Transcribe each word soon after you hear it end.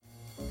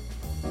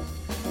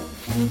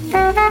Hello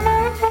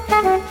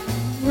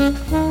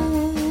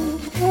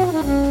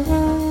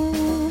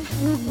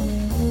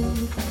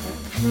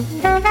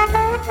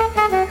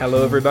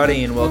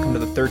everybody and welcome to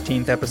the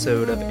 13th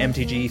episode of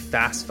MTG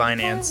Fast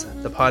Finance,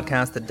 the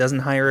podcast that doesn't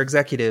hire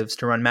executives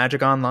to run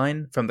Magic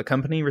Online from the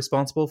company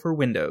responsible for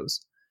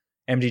Windows.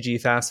 MTG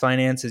Fast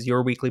Finance is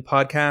your weekly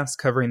podcast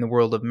covering the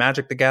world of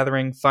Magic the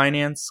Gathering,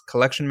 finance,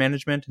 collection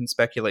management, and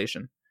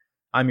speculation.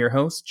 I'm your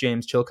host,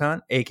 James Chilcott,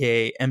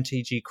 aka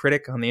MTG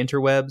Critic on the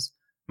interwebs.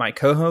 My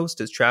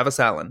co-host is Travis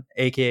Allen,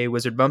 aka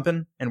Wizard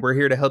Bumpin', and we're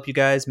here to help you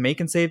guys make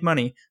and save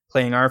money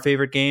playing our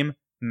favorite game,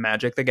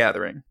 Magic the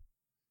Gathering.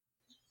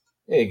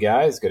 Hey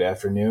guys, good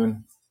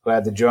afternoon.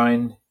 Glad to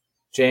join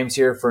James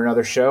here for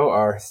another show,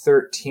 our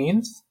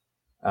 13th.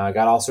 Got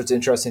all sorts of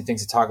interesting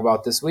things to talk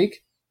about this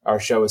week. Our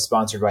show is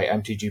sponsored by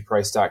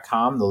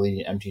MTGPrice.com, the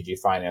leading MTG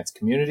finance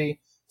community.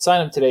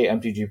 Sign up today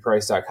at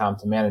MTGPrice.com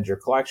to manage your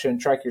collection,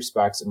 track your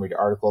specs, and read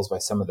articles by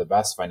some of the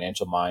best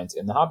financial minds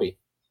in the hobby.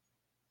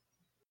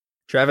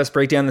 Travis,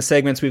 break down the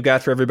segments we've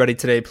got for everybody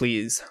today,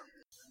 please.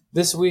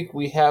 This week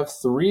we have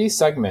 3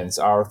 segments.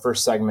 Our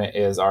first segment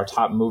is our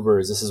top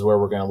movers. This is where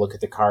we're going to look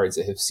at the cards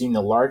that have seen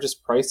the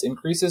largest price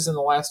increases in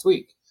the last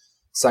week.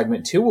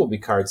 Segment 2 will be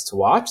cards to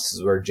watch. This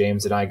is where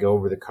James and I go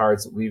over the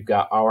cards that we've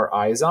got our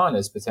eyes on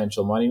as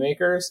potential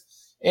moneymakers.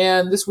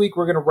 And this week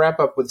we're going to wrap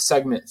up with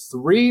segment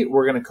 3.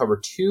 We're going to cover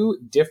 2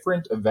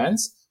 different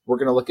events. We're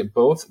going to look at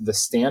both the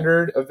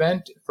standard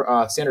event,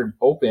 standard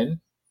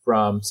open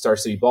from Star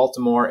City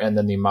Baltimore, and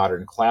then the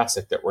Modern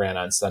Classic that ran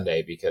on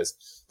Sunday, because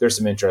there's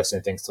some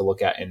interesting things to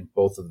look at in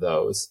both of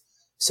those.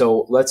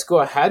 So let's go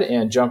ahead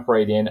and jump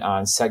right in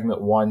on segment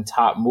 1,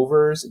 top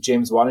movers.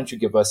 James, why don't you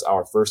give us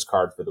our first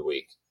card for the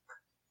week?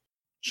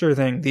 Sure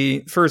thing.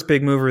 The first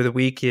big mover of the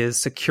week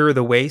is Secure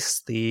the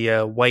Waste,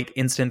 the white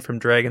instant from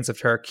Dragons of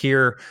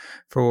Tarkir.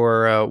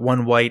 For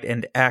 1 white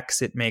and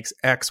X, it makes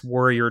X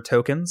warrior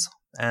tokens.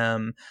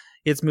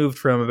 It's moved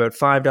from about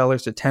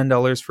 $5 to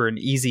 $10 for an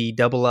easy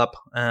double up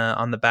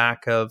on the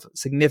back of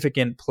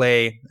significant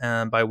play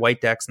by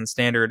white decks in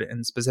Standard,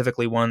 and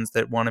specifically ones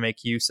that want to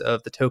make use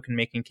of the token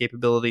making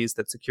capabilities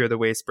that Secure the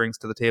Waste brings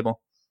to the table.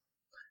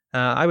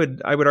 I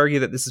would argue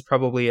that this is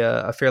probably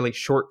a fairly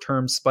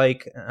short-term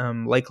spike,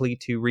 likely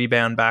to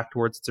rebound back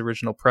towards its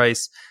original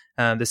price.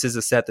 This is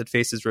a set that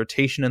faces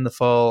rotation in the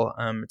fall.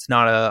 It's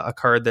not a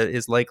card that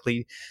is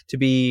likely to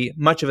be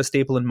much of a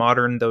staple in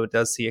Modern, though it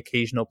does see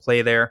occasional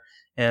play there.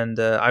 And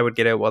I would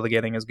get out while the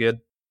getting is good.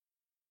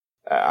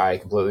 I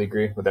completely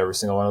agree with every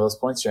single one of those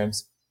points,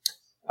 James.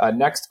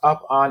 Next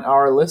up on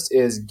our list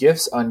is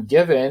Gifts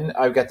Ungiven.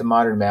 I've got the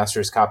Modern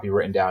Masters copy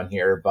written down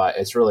here, but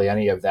it's really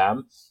any of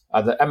them.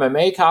 The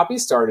MMA copy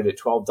started at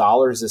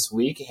 $12 this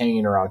week,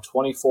 hanging around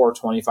 $24,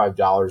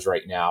 $25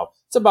 right now.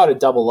 It's about a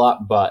double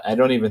up, but I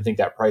don't even think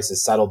that price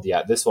is settled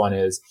yet. This one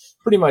is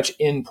pretty much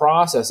in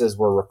process as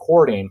we're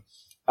recording.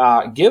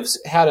 Gifts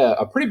had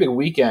a pretty big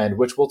weekend,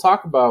 which we'll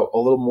talk about a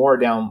little more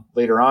down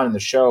later on in the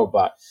show,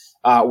 but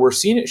we're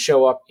seeing it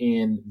show up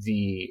in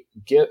the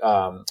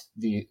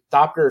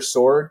Thopter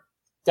Sword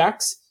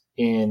decks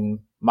in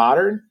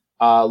Modern.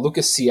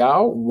 Lucas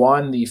Siao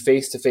won the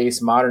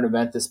face-to-face Modern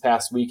event this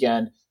past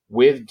weekend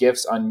with a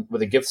Gifts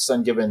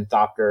Ungiven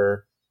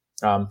Thopter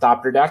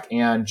deck,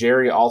 and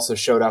Jerry also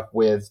showed up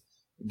with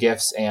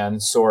Gifts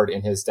and Sword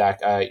in his deck.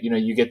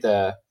 You get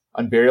the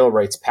Unburial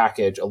Rights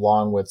package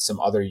along with some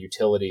other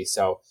utility.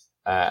 So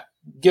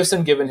Gifts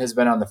Ungiven has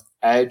been on the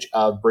edge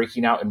of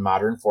breaking out in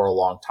Modern for a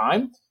long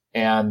time,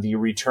 and the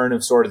return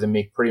of Sword of the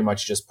Meek pretty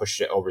much just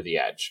pushed it over the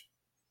edge.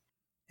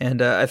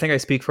 And I think I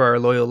speak for our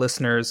loyal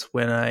listeners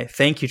when I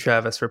thank you,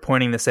 Travis, for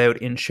pointing this out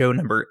in show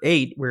number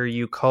 8, where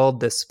you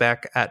called this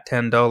spec at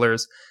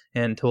 $10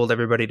 and told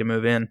everybody to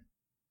move in.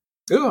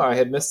 Ooh, I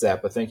had missed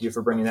that, but thank you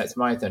for bringing that to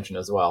my attention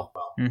as well.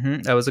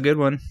 That was a good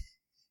one.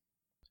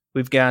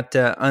 We've got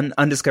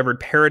Undiscovered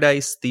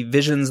Paradise, the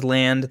Visions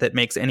land that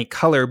makes any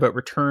color but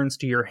returns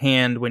to your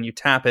hand when you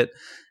tap it.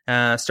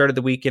 Started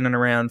the week in and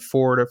around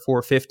 $4 to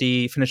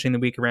 $4.50, finishing the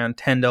week around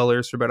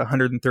 $10 for about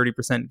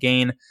 130%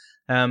 gain.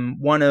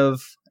 One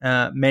of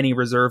many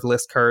reserve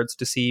list cards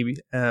to see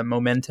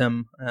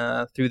momentum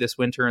through this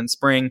winter and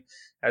spring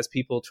as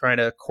people try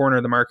to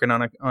corner the market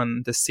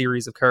on this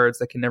series of cards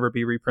that can never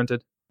be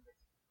reprinted.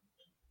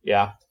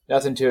 Yeah,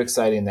 nothing too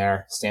exciting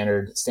there.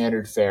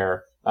 Standard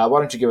fare. Why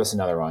don't you give us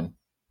another one?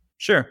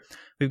 Sure.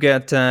 We've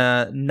got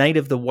Knight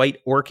of the White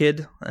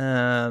Orchid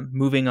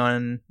moving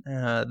on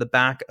the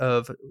back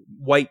of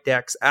white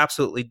decks,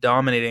 absolutely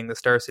dominating the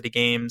Star City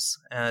Games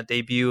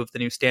debut of the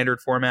new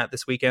Standard format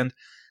this weekend.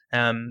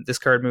 This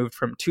card moved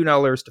from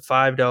 $2 to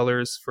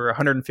 $5 for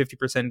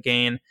 150%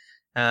 gain.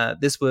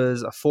 This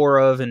was a 4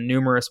 of in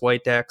numerous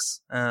white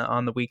decks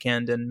on the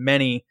weekend, and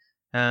many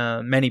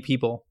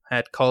people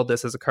had called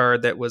this as a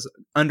card that was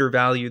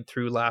undervalued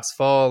through last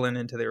fall and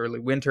into the early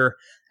winter.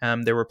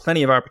 There were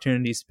plenty of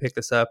opportunities to pick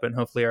this up, and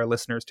hopefully our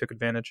listeners took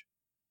advantage.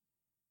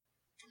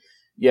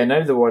 Yeah,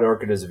 Knight of the White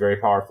Orchid is a very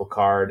powerful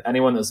card.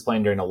 Anyone that was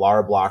playing during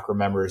Alara block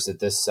remembers that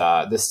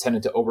this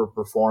tended to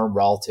overperform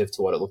relative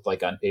to what it looked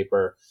like on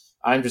paper.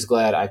 I'm just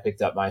glad I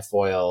picked up my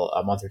foil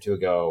a month or two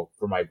ago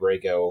for my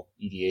Brago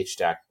EDH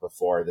deck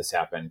before this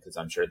happened, because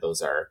I'm sure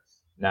those are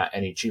not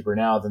any cheaper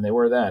now than they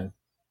were then.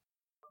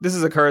 This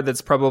is a card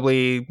that's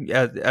probably,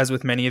 as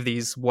with many of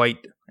these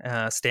white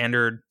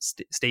standard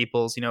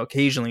staples,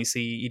 occasionally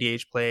see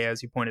EDH play,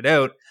 as you pointed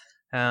out.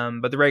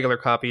 But the regular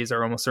copies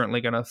are almost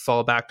certainly going to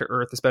fall back to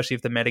earth, especially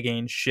if the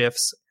metagame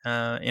shifts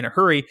in a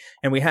hurry.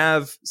 And we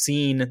have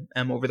seen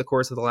over the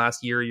course of the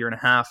last year and a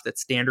half, that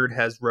standard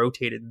has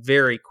rotated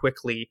very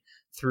quickly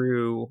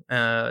through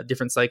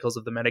different cycles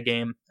of the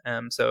metagame.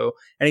 So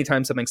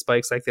anytime something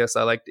spikes like this,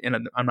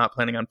 and I'm not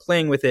planning on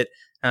playing with it,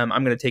 I'm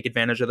going to take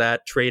advantage of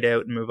that, trade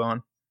out, and move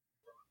on.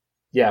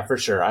 Yeah, for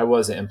sure. I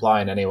wasn't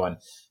implying anyone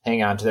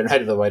hang on to their Knight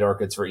of the White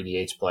Orchids for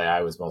EDH play.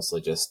 I was mostly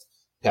just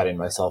patting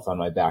myself on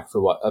my back for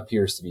what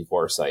appears to be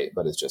foresight,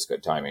 but it's just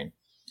good timing.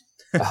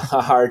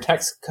 Our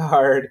next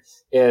card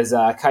is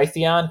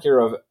Kytheon,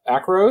 Hero of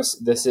Akros.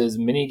 This is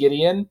Mini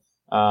Gideon,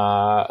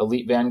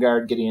 Elite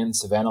Vanguard Gideon,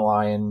 Savannah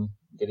Lion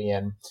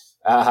Gideon.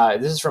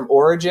 This is from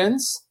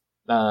Origins.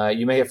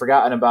 You may have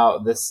forgotten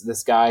about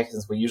this guy,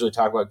 since we usually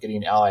talk about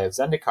Gideon Ally of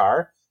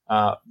Zendikar.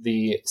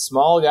 The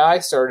small guy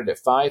started at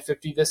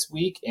 $5.50 this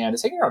week and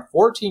is hanging around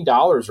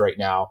 $14 right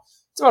now.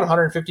 It's about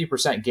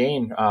 150%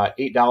 gain,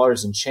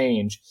 $8 and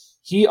change.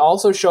 He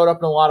also showed up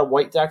in a lot of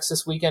white decks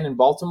this weekend in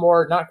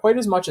Baltimore. Not quite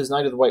as much as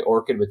Knight of the White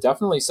Orchid, but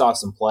definitely saw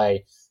some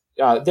play.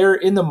 They're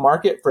in the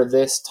market for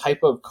this type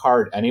of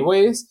card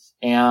anyways,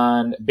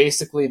 and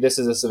basically this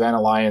is a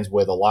Savannah Lions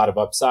with a lot of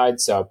upside,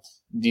 so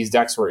these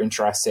decks were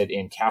interested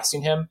in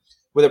casting him.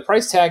 With a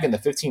price tag in the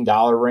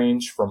 $15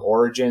 range from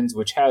Origins,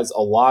 which has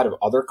a lot of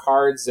other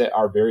cards that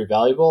are very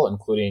valuable,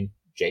 including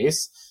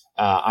Jace,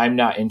 I'm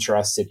not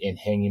interested in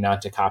hanging on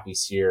to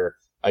copies here.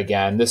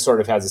 Again, this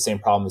sort of has the same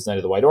problem as Knight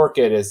of the White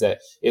Orchid, is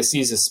that it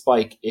sees a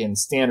spike in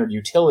standard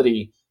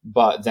utility,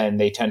 but then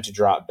they tend to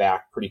drop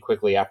back pretty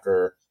quickly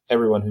after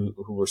everyone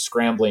who were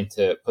scrambling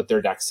to put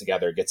their decks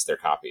together gets their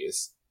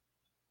copies.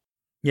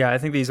 Yeah, I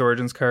think these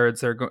Origins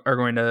cards are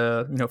going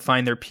to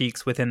find their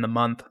peaks within the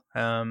month.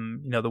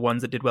 The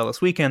ones that did well this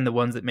weekend, the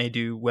ones that may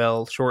do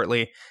well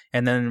shortly,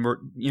 and then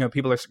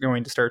people are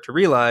going to start to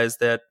realize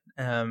that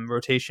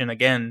rotation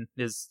again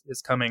is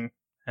coming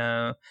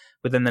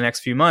within the next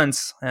few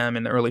months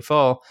in the early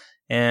fall,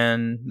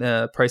 and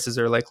prices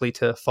are likely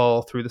to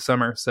fall through the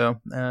summer. So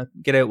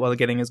get out while the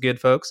getting is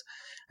good, folks.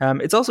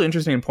 It's also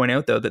interesting to point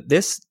out, though, that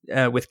this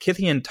with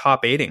Kytheon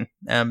top 8ing,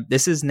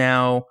 this is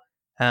now.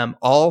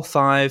 All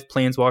 5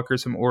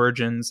 Planeswalkers from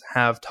Origins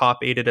have top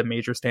 8'd a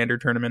major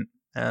standard tournament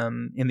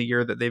in the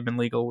year that they've been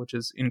legal, which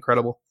is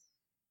incredible.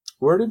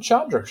 Where did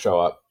Chandra show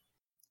up?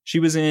 She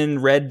was in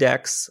red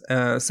decks.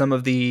 Some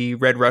of the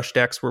red rush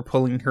decks were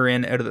pulling her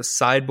in out of the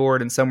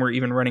sideboard, and some were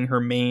even running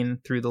her main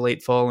through the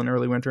late fall and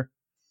early winter.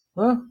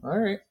 Oh, all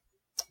right.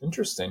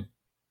 Interesting.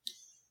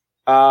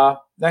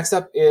 Next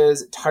up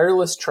is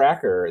Tireless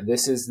Tracker.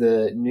 This is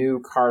the new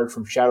card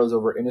from Shadows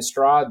over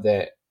Innistrad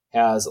that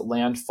has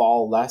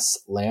less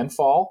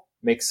landfall,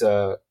 makes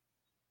a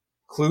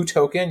clue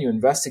token. You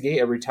investigate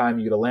every time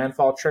you get a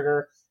landfall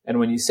trigger, and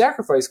when you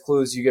sacrifice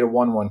clues, you get a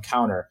 1/1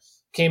 counter.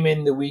 Came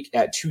in the week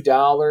at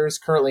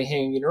 $2, currently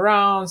hanging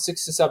around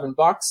 $6 to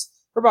 $7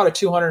 for about a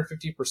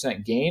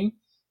 250% gain.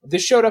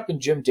 This showed up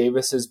in Jim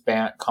Davis's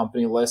Bant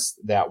company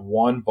list that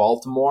won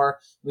Baltimore.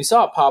 We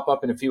saw it pop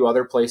up in a few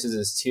other places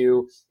as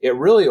too. It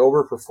really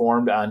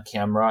overperformed on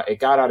camera. It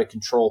got out of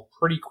control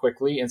pretty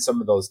quickly in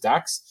some of those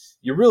decks.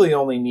 You really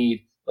only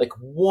need like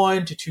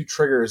 1 to 2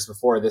 triggers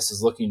before this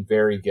is looking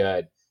very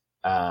good.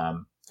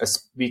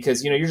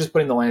 Because, you're just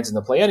putting the lands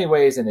into play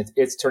anyways, and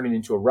it's turning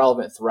into a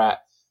relevant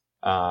threat.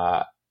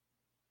 And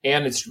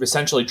it's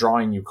essentially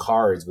drawing you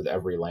cards with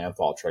every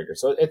landfall trigger.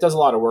 So it does a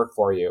lot of work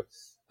for you.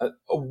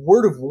 A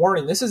word of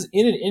warning, this is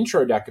in an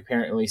intro deck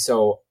apparently,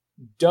 so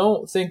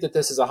don't think that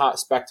this is a hot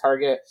spec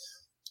target.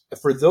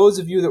 For those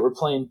of you that were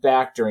playing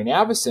back during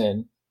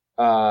Avacyn,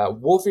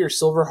 Wolfir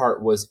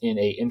Silverheart was in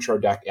a intro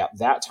deck at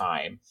that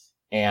time,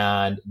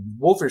 and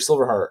Wolfir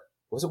Silverheart,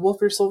 was it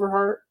Wolfir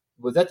Silverheart?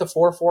 Was that the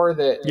 4/4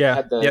 that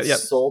had the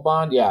soul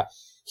bond? Yeah.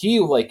 He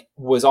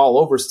was all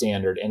over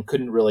standard and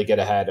couldn't really get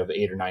ahead of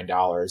 $8 or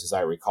 $9, as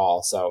I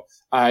recall. So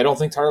I don't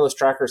think Tireless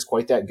Tracker is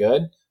quite that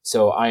good.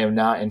 So I am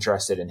not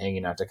interested in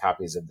hanging out to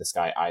copies of this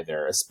guy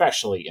either,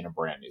 especially in a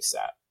brand new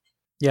set.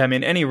 Yeah, I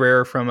mean, any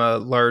rare from a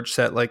large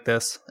set like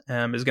this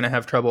is going to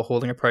have trouble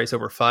holding a price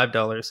over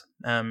 $5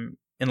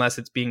 unless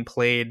it's being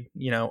played,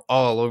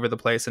 all over the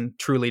place and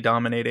truly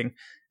dominating,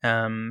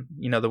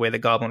 the way the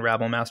Goblin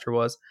Rabblemaster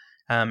was.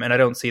 And I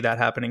don't see that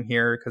happening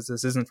here because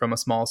this isn't from a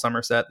small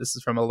summer set. This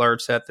is from a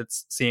large set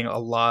that's seeing a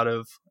lot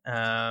of,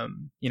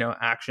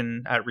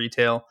 action at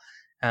retail.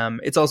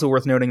 It's also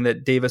worth noting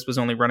that Davis was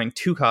only running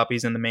 2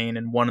 copies in the main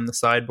and 1 in the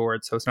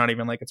sideboard, so it's not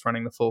even like it's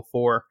running the full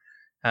 4.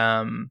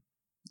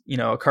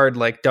 A card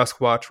like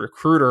Duskwatch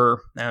Recruiter,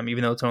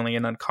 even though it's only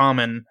an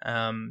uncommon,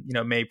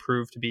 may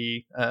prove to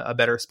be a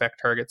better spec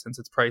target since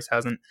its price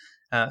hasn't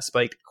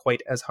spiked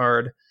quite as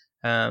hard,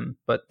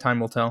 but time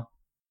will tell.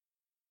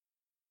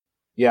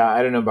 Yeah,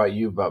 I don't know about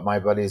you, but my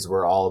buddies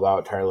were all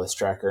about Tireless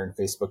Tracker in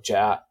Facebook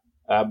chat.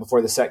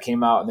 before the set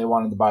came out, and they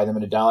wanted to buy them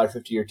at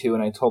 $1.50 or $2,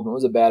 and I told them it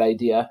was a bad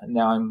idea, and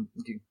now I'm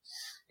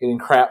getting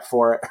crap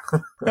for it.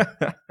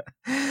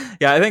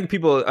 Yeah, I think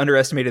people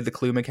underestimated the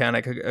clue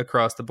mechanic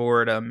across the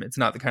board. It's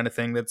not the kind of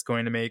thing that's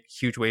going to make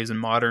huge waves in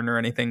Modern or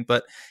anything,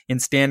 but in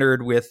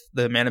Standard, with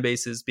the mana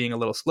bases being a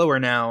little slower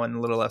now and a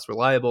little less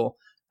reliable,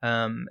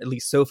 at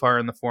least so far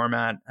in the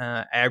format,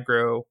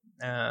 aggro,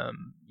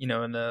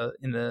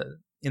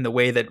 in the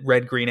way that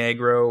red green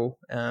aggro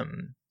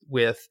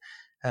with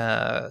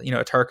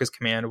Atarka's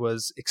command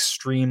was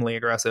extremely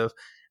aggressive.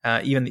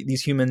 Even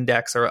these human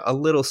decks are a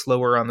little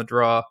slower on the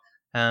draw,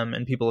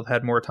 and people have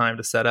had more time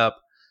to set up.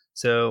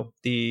 So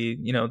the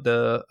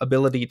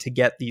ability to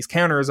get these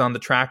counters on the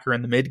tracker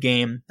in the mid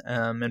game,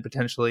 and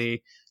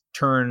potentially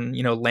turn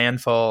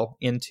landfall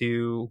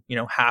into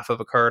half of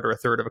a card or a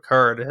third of a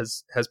card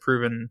has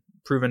proven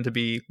to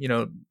be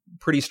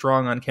pretty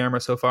strong on camera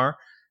so far.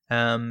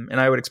 And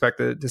I would expect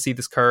to see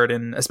this card,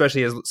 and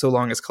especially so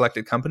long as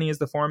Collected Company is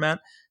the format,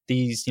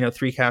 these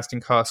 3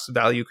 casting cost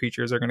value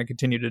creatures are going to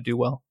continue to do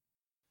well.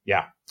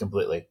 Yeah,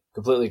 completely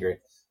agree.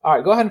 All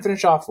right, go ahead and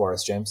finish off for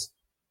us, James.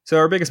 So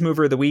our biggest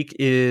mover of the week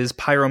is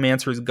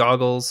Pyromancer's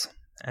Goggles.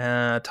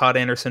 Todd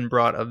Anderson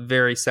brought a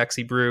very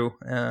sexy brew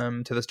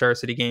to the Star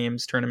City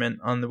Games tournament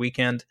on the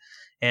weekend,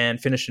 and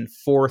finished in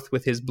 4th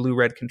with his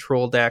blue-red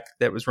control deck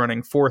that was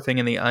running 4 Thing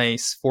in the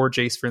Ice, 4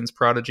 Jace Vryn's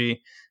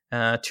Prodigy,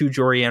 2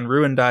 Jorian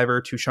Ruin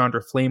Diver, 2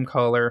 Chandra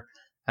Flamecaller,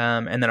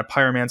 and then 3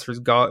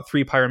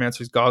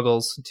 Pyromancer's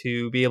Goggles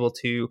to be able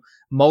to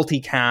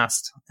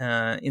multicast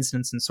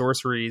instants and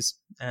sorceries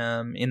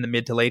in the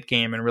mid to late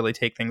game and really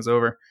take things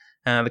over.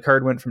 The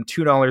card went from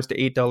 $2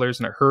 to $8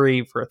 in a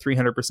hurry for a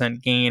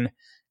 300% gain.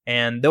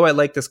 And though I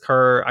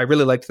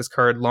really liked this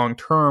card long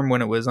term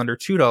when it was under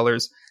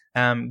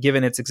 $2,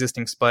 given its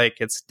existing spike,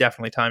 it's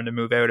definitely time to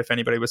move out if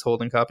anybody was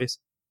holding copies.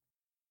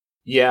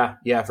 Yeah,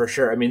 for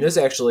sure. I mean, this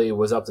actually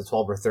was up to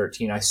 12 or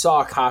 13. I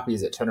saw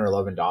copies at $10 or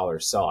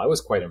 $11, so I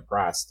was quite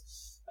impressed.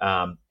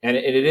 And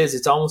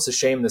it's almost a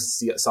shame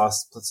this saw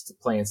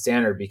play in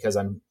Standard, because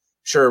I'm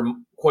sure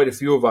quite a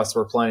few of us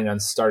were planning on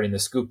starting to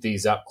scoop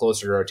these up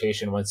closer to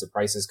rotation once the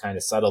prices kind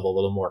of settled a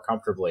little more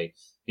comfortably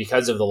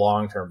because of the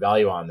long-term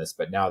value on this.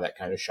 But now that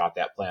kind of shot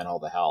that plan all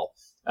to hell.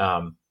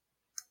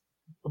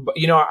 But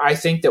I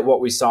think that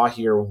what we saw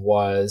here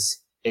was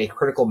a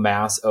critical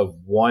mass of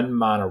 1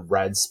 mana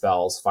red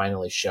spells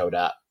finally showed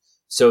up,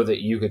 so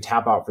that you could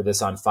tap out for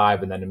this on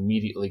 5 and then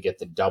immediately get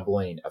the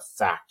doubling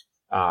effect.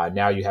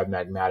 Now you have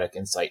Magmatic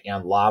Insight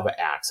and Lava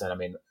Axe. And I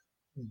mean,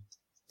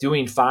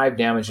 doing 5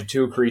 damage to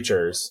 2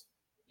 creatures,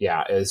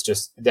 is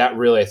just, that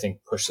really, I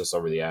think, pushed us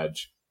over the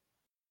edge.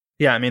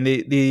 Yeah, I mean,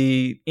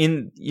 the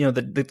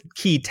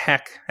key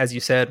tech, as you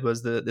said,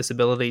 was this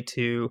ability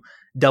to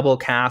double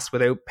cast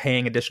without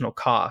paying additional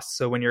costs.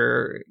 So when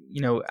you're,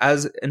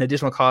 as an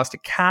additional cost to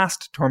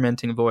cast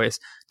Tormenting Voice,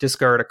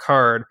 discard a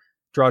card,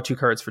 draw 2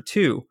 cards for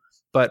 2.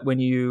 But when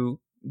you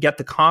get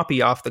the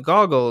copy off the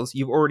Goggles,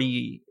 you've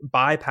already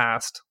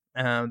bypassed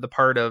the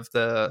part of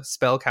the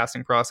spell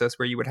casting process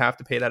where you would have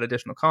to pay that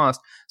additional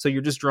cost. So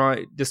you're just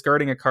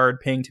discarding a card,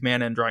 paying 2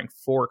 mana, and drawing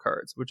 4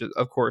 cards, which is,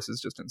 of course, is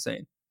just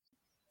insane.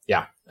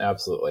 Yeah,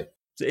 absolutely.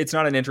 It's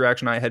not an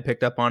interaction I had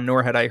picked up on,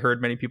 nor had I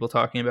heard many people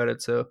talking about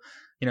it. So,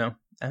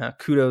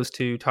 kudos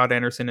to Todd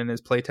Anderson and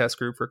his playtest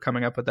group for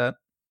coming up with that.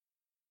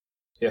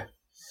 Yeah.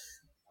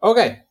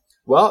 Okay.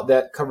 Well,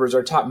 that covers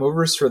our top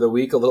movers for the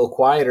week. A little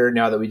quieter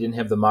now that we didn't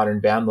have the Modern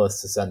ban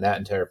list to send that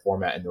entire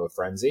format into a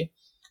frenzy.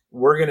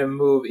 We're going to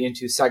move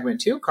into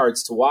segment 2,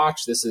 cards to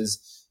watch. This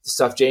is the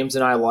stuff James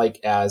and I like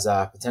as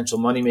potential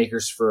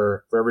moneymakers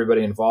for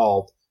everybody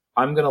involved.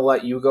 I'm going to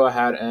let you go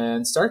ahead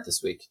and start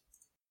this week.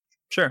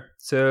 Sure.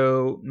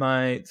 So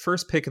my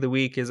first pick of the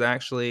week is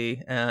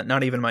actually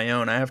not even my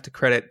own. I have to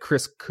credit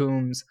Chris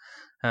Combs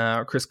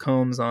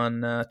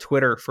on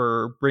Twitter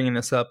for bringing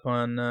this up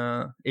on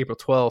April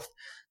 12th,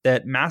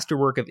 that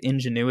Masterwork of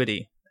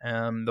Ingenuity,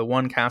 the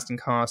 1 casting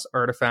cost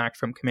artifact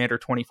from Commander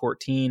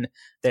 2014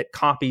 that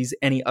copies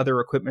any other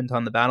equipment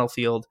on the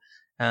battlefield,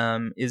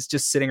 is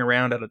just sitting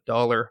around at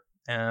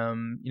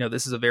 $1.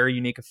 This is a very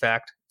unique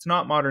effect. It's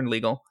not Modern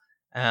legal.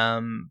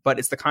 But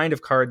it's the kind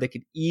of card that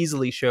could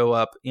easily show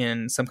up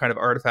in some kind of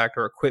artifact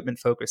or equipment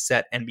focused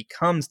set and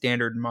become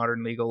Standard and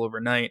Modern legal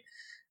overnight.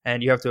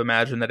 And you have to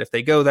imagine that if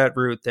they go that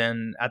route,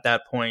 then at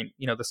that point,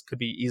 this could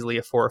be easily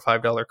a $4 or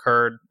 $5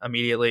 card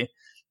immediately.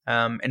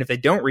 And if they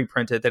don't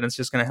reprint it, then it's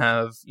just going to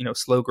have,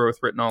 slow growth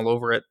written all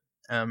over it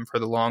for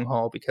the long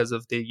haul because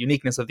of the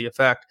uniqueness of the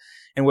effect.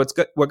 And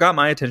what got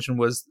my attention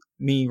was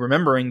me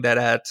remembering that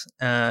at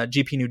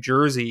GP New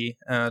Jersey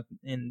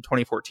in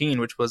 2014,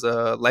 which was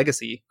a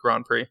Legacy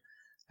Grand Prix,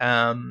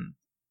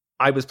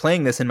 I was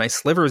playing this in my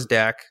Slivers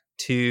deck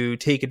to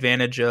take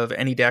advantage of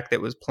any deck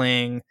that was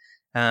playing,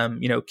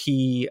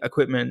 key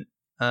equipment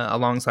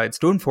alongside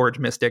Stoneforge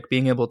Mystic.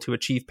 Being able to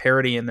achieve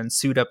parity and then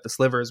suit up the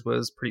Slivers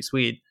was pretty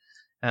sweet.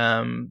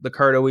 The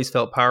card always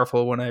felt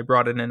powerful when I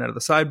brought it in out of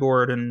the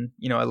sideboard, and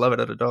I love it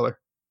at $1.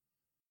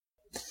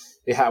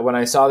 Yeah, when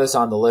I saw this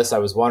on the list, I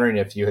was wondering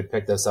if you had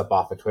picked this up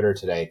off of Twitter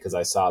today, because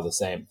I saw the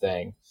same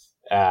thing.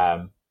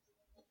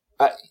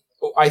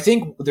 I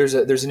think there's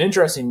an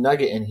interesting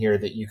nugget in here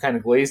that you kind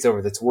of glazed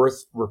over that's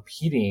worth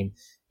repeating.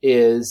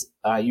 Is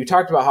you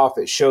talked about how if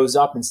it shows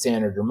up in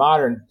standard or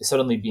modern,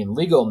 suddenly being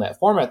legal in that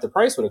format, the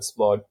price would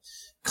explode.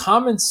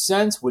 Common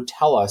sense would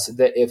tell us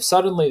that if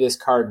suddenly this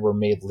card were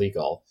made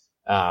legal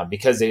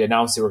because they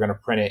announced they were going to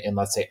print it in,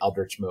 let's say,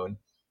 Eldritch Moon,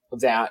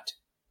 that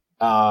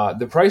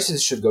the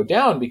prices should go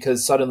down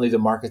because suddenly the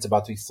market's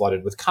about to be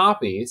flooded with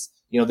copies.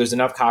 There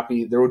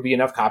would be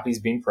enough copies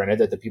being printed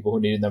that the people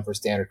who needed them for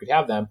standard could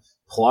have them.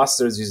 Plus,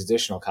 there's these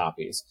additional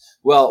copies.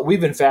 Well,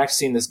 we've in fact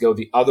seen this go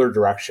the other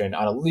direction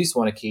on at least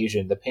one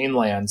occasion. The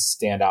Painlands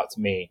stand out to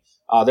me.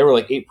 There were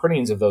like 8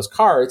 printings of those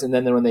cards, and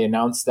then when they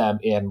announced them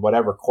in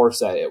whatever core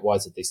set it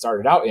was that they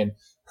started out in,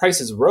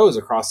 prices rose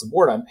across the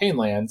board on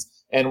Painlands,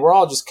 and we're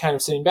all just kind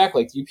of sitting back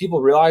like, you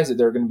people realize that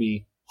there are going to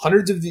be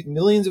hundreds of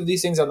millions of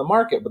these things on the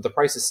market, but the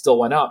prices still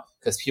went up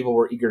because people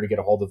were eager to get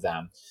a hold of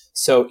them.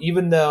 So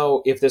even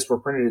though if this were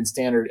printed in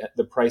standard,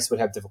 the price would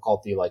have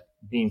difficulty like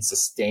being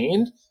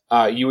sustained,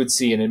 you would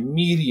see an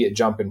immediate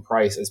jump in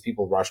price as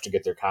people rush to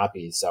get their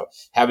copies. So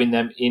having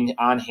them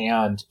on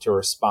hand to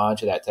respond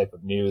to that type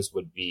of news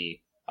would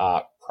be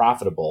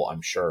profitable,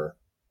 I'm sure.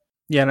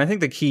 Yeah, and I think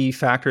the key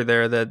factor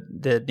there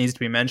that needs to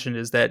be mentioned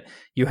is that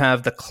you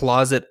have the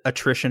closet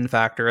attrition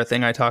factor, a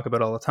thing I talk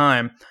about all the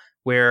time,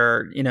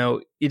 where,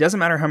 it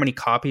doesn't matter how many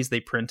copies they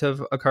print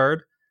of a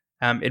card.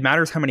 It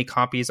matters how many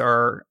copies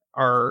are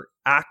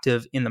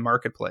active in the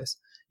marketplace.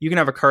 You can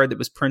have a card that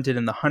was printed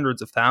in the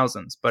hundreds of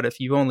thousands, but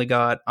if you've only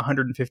got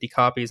 150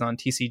 copies on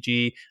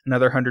TCG,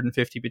 another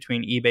 150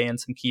 between eBay and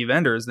some key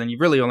vendors, then you've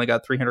really only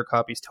got 300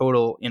 copies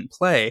total in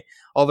play.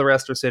 All the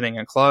rest are sitting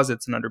in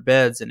closets and under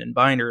beds and in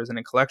binders and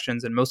in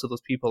collections, and most of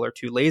those people are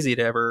too lazy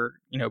to ever,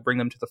 bring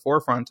them to the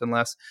forefront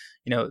unless,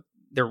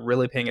 they're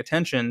really paying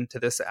attention to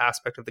this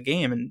aspect of the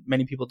game, and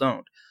many people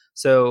don't.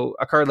 So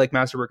a card like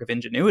Masterwork of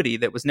Ingenuity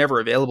that was never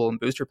available in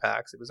booster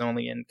packs, it was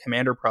only in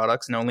Commander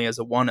products and only as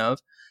a one of,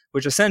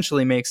 which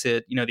essentially makes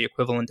it, the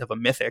equivalent of a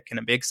mythic in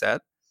a big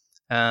set,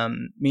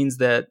 means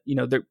that,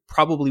 there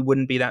probably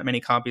wouldn't be that many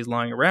copies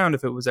lying around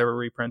if it was ever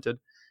reprinted.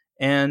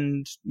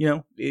 And,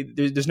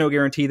 there's no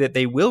guarantee that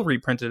they will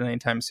reprint it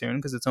anytime soon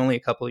because it's only a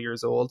couple of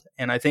years old.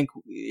 And I think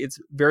it's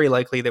very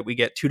likely that we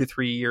get 2 to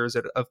 3 years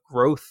of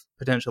growth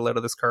potential out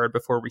of this card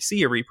before we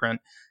see a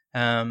reprint.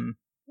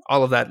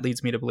 All of that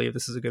leads me to believe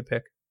this is a good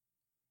pick.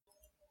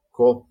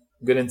 Cool.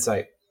 Good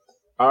insight.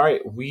 All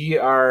right. We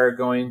are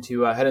going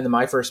to head into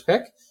my first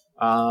pick.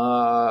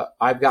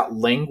 I've got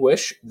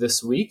Languish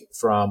this week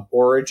from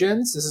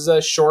Origins. This is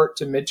a short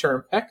to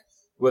midterm pick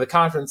with a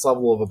confidence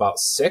level of about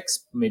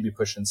 6, maybe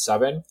pushing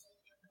 7.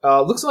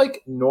 Looks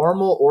like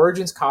normal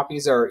Origins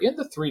copies are in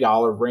the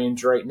 $3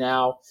 range right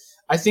now.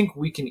 I think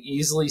we can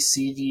easily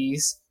see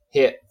these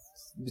hit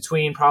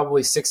between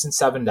probably $6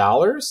 and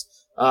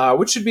 $7,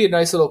 which should be a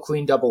nice little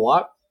clean double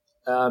up.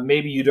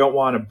 Maybe you don't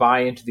want to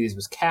buy into these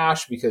with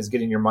cash because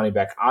getting your money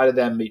back out of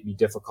them may be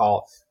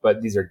difficult,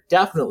 but these are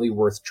definitely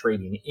worth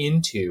trading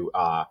into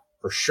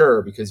for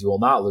sure because you will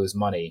not lose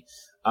money.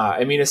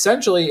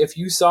 Essentially, if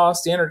you saw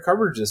standard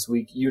coverage this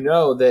week, you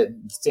know that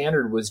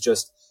standard was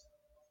just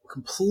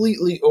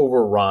completely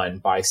overrun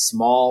by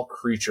small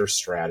creature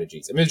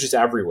strategies. It was just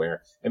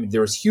everywhere.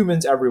 There was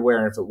humans everywhere,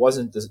 and if it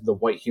wasn't the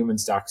white human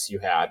stocks, you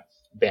had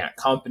Bant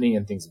Company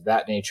and things of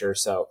that nature.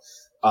 So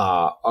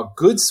a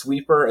good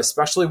sweeper,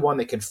 especially one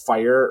that can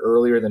fire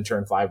earlier than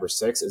turn 5 or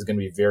 6, is going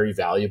to be very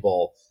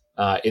valuable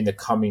in the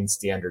coming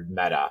standard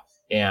meta.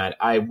 And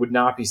I would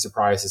not be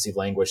surprised to see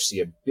Languish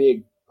play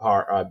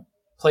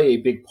a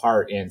big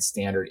part in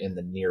standard in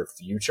the near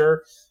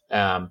future.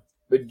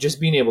 But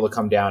just being able to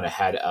come down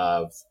ahead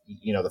of,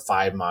 the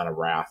 5 mana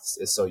Wraths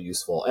is so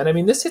useful.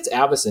 And this hits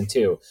Avacyn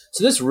too.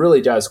 So this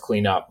really does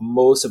clean up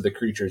most of the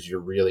creatures you're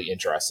really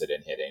interested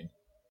in hitting.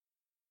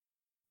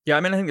 Yeah,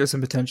 I think there's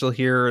some potential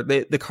here.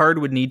 The card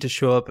would need to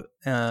show up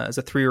as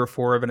a 3 or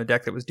 4 in a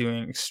deck that was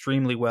doing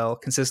extremely well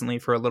consistently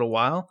for a little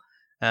while.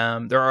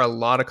 There are a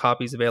lot of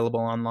copies available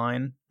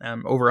online,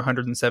 over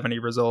 170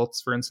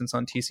 results, for instance,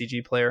 on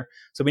TCG Player.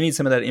 So we need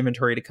some of that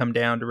inventory to come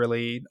down to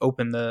really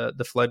open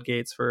the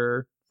floodgates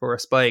for a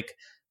spike.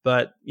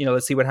 But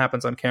let's see what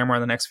happens on camera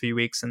in the next few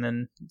weeks, and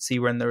then see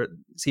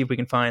if we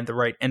can find the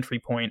right entry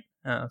point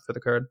for the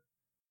card.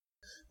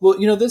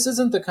 Well, this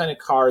isn't the kind of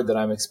card that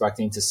I'm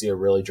expecting to see a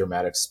really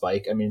dramatic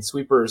spike.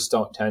 Sweepers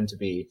don't tend to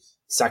be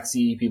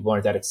sexy. People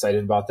aren't that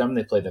excited about them.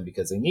 They play them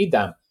because they need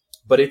them.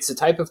 But it's the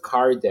type of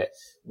card that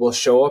will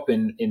show up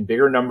in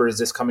bigger numbers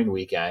this coming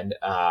weekend,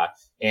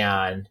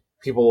 and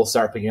people will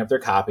start picking up their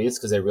copies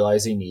because they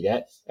realize they need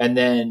it. And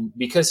then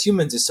because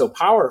Humans is so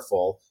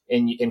powerful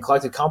and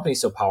Collected Company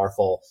is so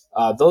powerful,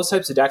 those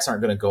types of decks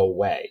aren't going to go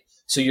away.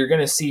 So you're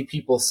going to see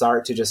people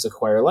start to just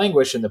acquire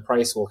Languish, and the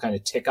price will kind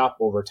of tick up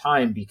over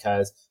time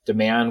because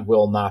demand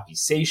will not be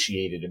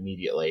satiated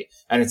immediately.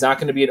 And it's not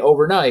going to be an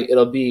overnight.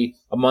 It'll be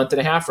a month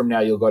and a half from now.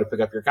 You'll go to pick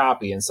up your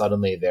copy, and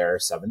suddenly they're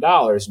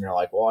 $7, and you're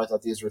like, well, I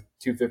thought these were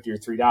 $2.50 or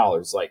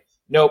 $3. Like,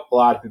 nope, a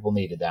lot of people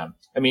needed them.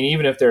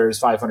 Even if there's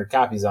 500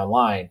 copies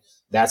online,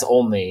 that's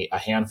only a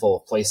handful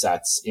of play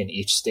sets in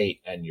each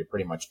state, and you're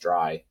pretty much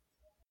dry.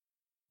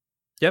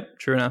 Yep,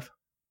 true enough.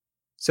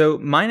 So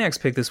my next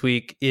pick this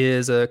week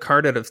is a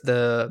card out of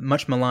the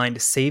much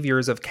maligned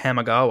Saviors of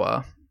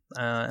Kamigawa,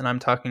 and I'm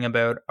talking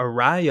about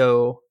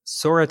Arayo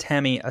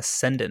Soratami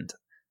Ascendant.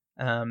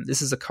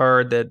 This is a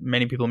card that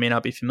many people may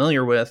not be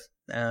familiar with,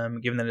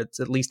 given that it's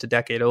at least a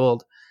decade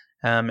old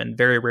and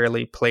very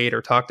rarely played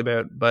or talked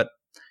about. But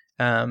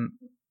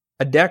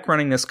a deck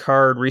running this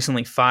card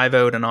recently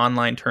 5-0'd an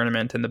online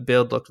tournament, and the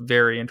build looked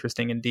very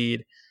interesting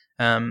indeed.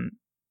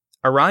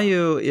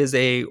 Arayu is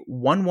a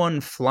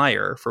 1/1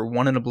 flyer for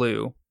 1 and a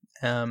blue,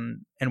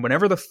 and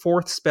whenever the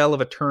fourth spell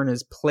of a turn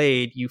is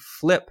played, you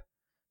flip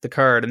the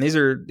card. And these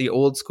are the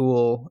old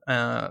school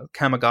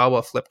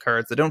Kamigawa flip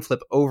cards. They don't flip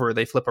over,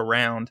 they flip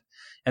around.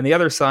 And the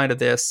other side of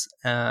this,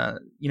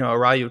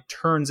 Arayu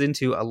turns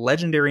into a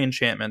legendary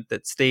enchantment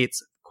that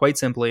states, quite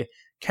simply,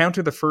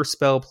 counter the first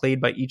spell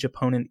played by each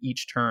opponent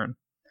each turn.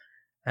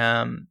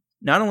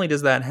 Not only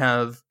does that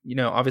have,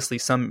 obviously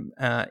some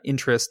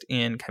interest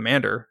in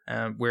Commander,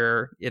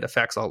 where it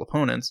affects all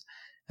opponents.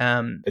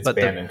 It's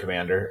banned in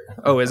Commander.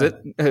 Oh, is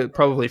it?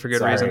 Probably for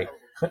good reason.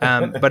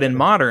 But in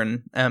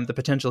Modern, the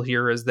potential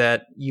here is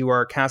that you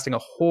are casting a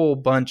whole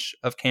bunch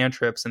of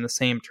cantrips in the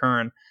same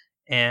turn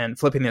and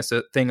flipping this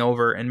thing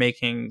over and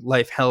making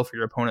life hell for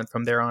your opponent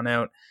from there on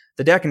out.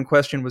 The deck in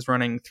question was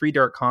running 3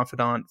 Dark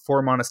Confidant,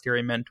 4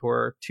 Monastery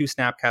Mentor, 2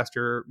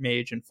 Snapcaster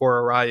Mage, and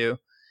 4 Arayu.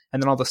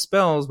 And then all the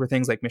spells were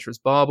things like Mishra's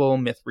Bauble,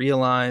 Myth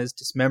Realized,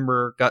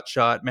 Dismember,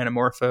 Gutshot,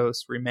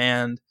 Metamorphose,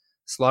 Remand,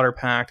 Slaughter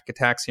Pact,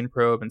 Gataxian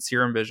Probe, and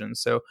Serum Vision.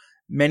 So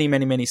many,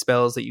 many, many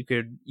spells that you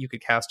could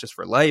cast just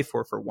for life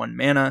or for 1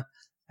 mana,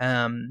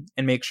 and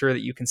make sure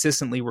that you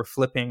consistently were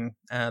flipping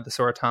the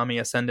Soratami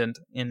Ascendant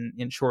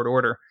in short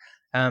order.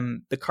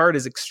 The card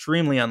is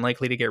extremely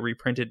unlikely to get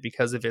reprinted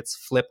because of its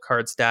flip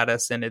card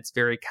status and its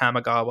very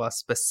Kamigawa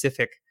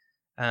specific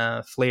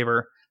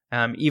flavor.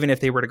 Even if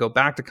they were to go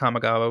back to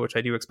Kamigawa, which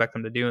I do expect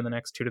them to do in the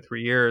next 2 to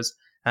 3 years,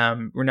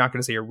 we're not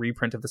going to see a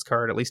reprint of this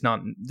card. At least not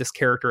this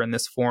character in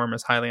this form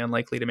is highly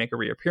unlikely to make a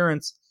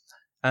reappearance.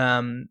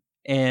 As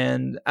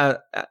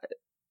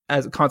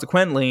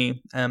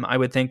consequently, I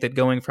would think that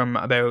going from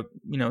about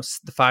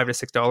the $5 to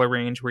 $6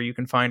 range where you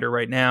can find her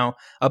right now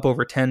up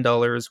over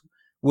 $10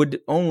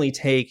 would only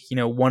take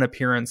 1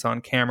 appearance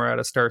on camera at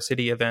a Star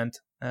City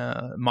event,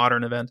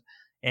 Modern event,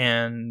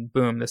 and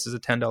boom, this is a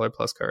 $10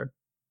 plus card.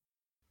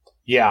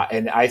 Yeah,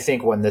 and I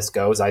think when this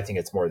goes, I think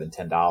it's more than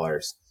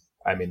 $10.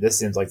 I mean, this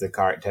seems like the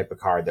type of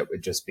card that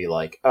would just be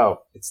like,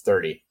 oh, it's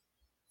 $30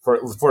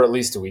 for at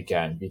least a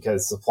weekend,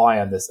 because supply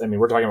on this, I mean,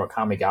 we're talking about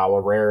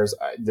Kamigawa rares.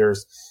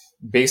 There's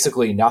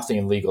basically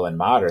nothing legal in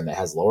Modern that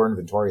has lower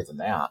inventory than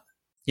that.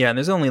 Yeah, and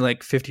there's only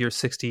like 50 or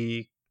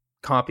 60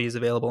 copies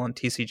available on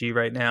TCG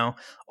right now,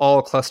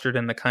 all clustered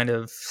in the kind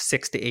of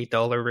 $6 to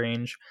 $8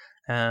 range.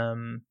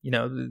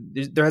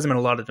 There hasn't been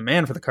a lot of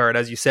demand for the card.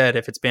 As you said,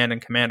 if it's banned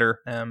in Commander,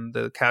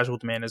 the casual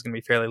demand is going to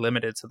be fairly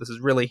limited. So this is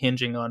really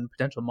hinging on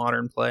potential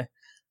Modern play.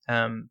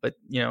 But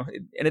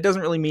it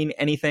doesn't really mean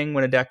anything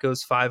when a deck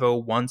goes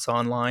 5-0 once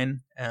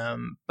online.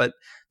 But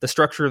the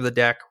structure of the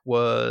deck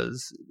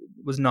was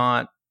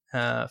not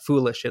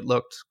foolish. It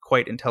looked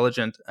quite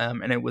intelligent,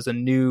 and it was a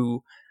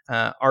new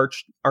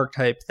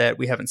archetype that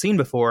we haven't seen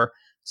before.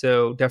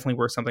 So definitely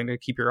worth something to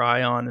keep your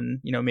eye on, and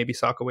maybe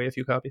sock away a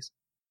few copies.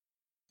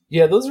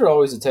 Yeah, those are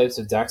always the types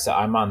of decks that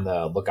I'm on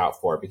the lookout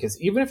for, because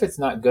even if it's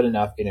not good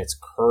enough in its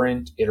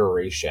current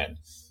iteration,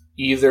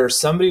 either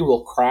somebody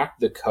will crack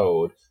the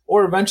code,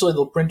 or eventually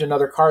they'll print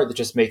another card that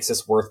just makes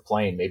this worth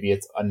playing. Maybe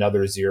it's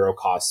another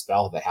 0-cost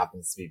spell that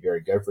happens to be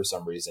very good for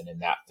some reason in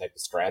that type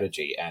of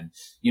strategy. And,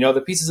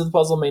 the pieces of the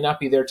puzzle may not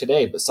be there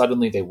today, but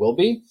suddenly they will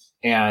be,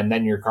 and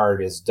then your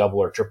card is double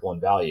or triple in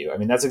value. I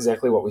mean, that's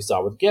exactly what we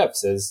saw with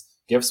Gifts, is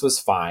Gifts was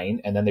fine,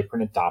 and then they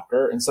printed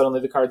Doppler, and suddenly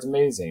the card's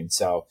amazing.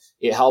 So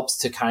it helps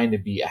to kind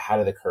of be ahead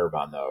of the curve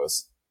on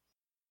those.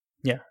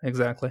 Yeah,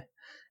 exactly.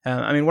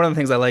 One of the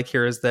things I like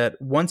here is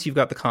that once you've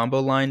got the combo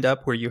lined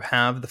up where you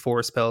have the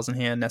 4 spells in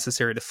hand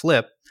necessary to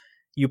flip,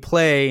 you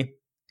play,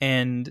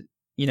 and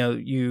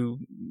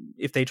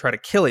if they try to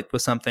kill it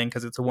with something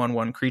because it's a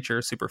 1/1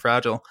 creature, super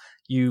fragile,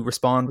 you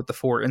respond with the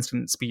 4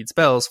 instant speed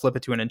spells, flip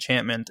it to an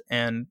enchantment,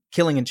 and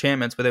killing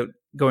enchantments without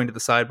going to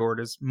the sideboard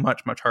is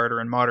much, much harder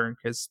in Modern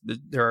because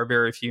there are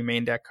very few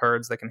main deck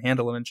cards that can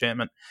handle an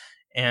enchantment.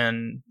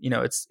 And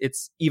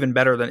it's even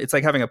better than, it's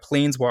like having a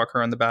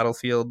planeswalker on the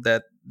battlefield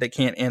that they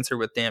can't answer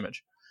with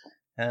damage,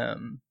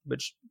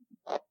 which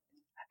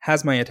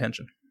has my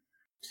attention.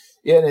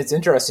 Yeah, and it's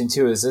interesting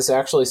too, is this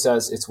actually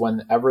says it's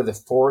whenever the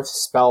 4th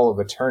spell of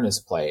a turn is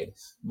played,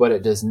 but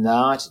it does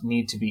not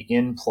need to be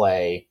in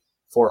play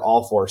for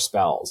all 4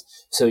 spells.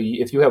 So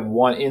if you have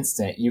 1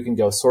 instant, you can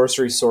go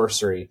sorcery,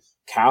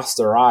 cast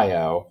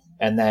Arayo,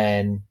 and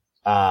then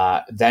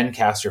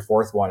cast your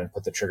 4th one and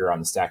put the trigger on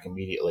the stack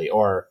immediately,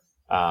 or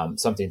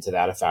something to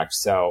that effect.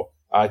 So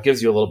it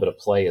gives you a little bit of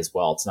play as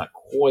well. It's not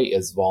quite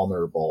as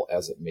vulnerable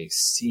as it may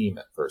seem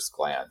at first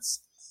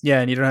glance. Yeah,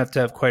 and you don't have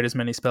to have quite as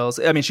many spells.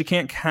 I mean, she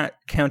can't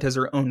count as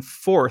her own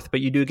 4th, but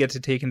you do get to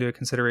take into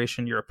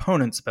consideration your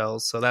opponent's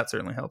spells, so that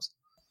certainly helps.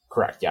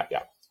 Correct, yeah.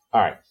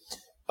 All right.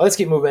 Let's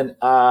keep moving.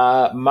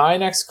 My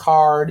next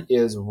card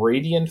is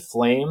Radiant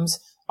Flames.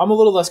 I'm a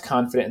little less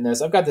confident in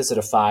this. I've got this at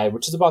a 5,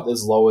 which is about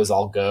as low as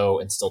I'll go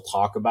and still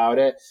talk about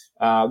it.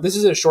 This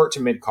is a short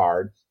to mid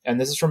card, and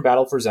this is from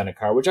Battle for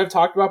Zendikar, which I've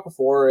talked about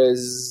before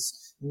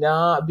as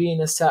not being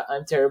a set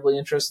I'm terribly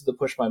interested to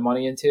push my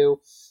money into.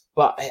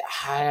 But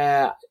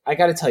I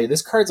got to tell you,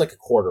 this card's like a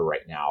quarter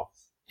right now.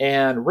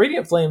 And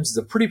Radiant Flames is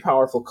a pretty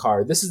powerful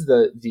card. This is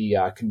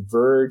the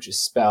Converge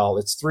spell.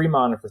 It's 3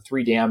 mana for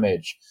 3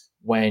 damage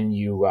when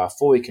you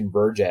fully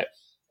converge it.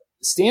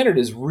 Standard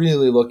is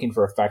really looking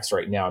for effects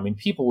right now. I mean,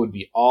 people would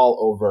be all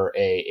over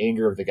a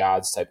Anger of the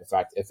Gods type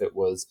effect if it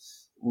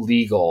was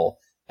legal.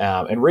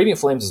 And Radiant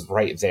Flames is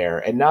right there.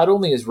 And not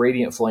only is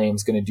Radiant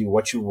Flames going to do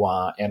what you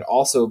want and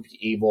also be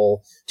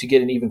able to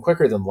get in even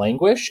quicker than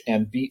Languish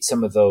and beat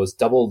some of those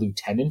double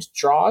lieutenant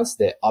draws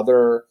that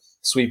other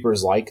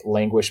sweepers like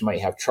Languish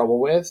might have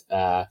trouble with.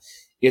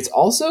 It's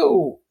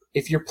also,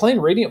 if you're playing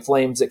Radiant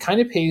Flames, it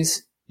kind of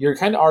pays, you're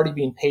kind of already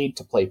being paid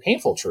to play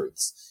Painful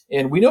Truths.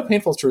 And we know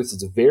Painful Truths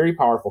is a very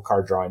powerful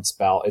card drawing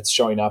spell. It's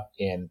showing up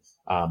in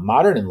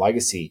Modern and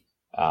Legacy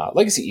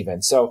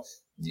even. So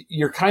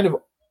you're kind of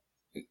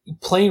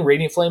playing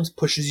Radiant Flames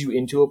pushes you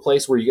into a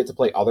place where you get to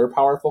play other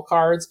powerful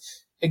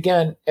cards.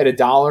 Again, at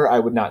 $1, I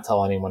would not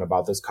tell anyone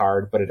about this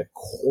card, but at a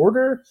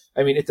quarter,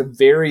 I mean, at the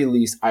very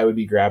least, I would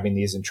be grabbing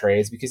these in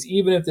trades, because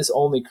even if this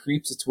only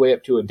creeps its way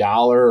up to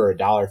 $1 or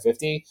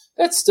 $1.50,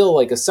 that's still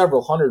like a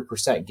several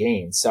 100%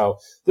 gain. So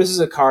this is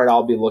a card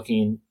I'll be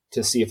looking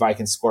to see if I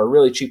can score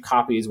really cheap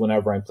copies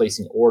whenever I'm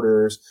placing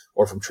orders,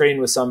 or if I'm trading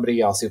with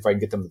somebody, I'll see if I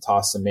can get them to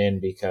toss them in,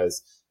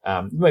 because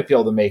you might be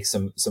able to make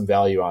some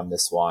value on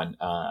this one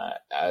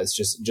as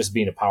just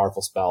being a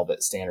powerful spell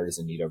that Standard is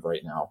in need of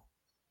right now.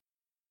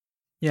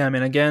 Yeah, I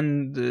mean,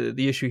 again,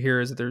 the issue here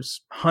is that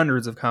there's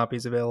hundreds of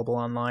copies available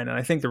online, and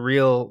I think the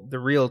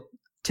real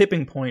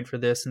tipping point for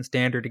this in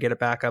Standard to get it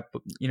back up,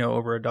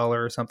 over $1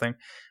 or something,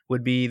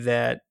 would be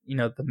that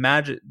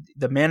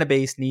the mana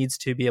base needs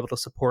to be able to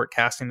support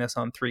casting this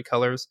on 3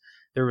 colors.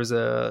 There was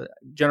a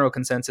general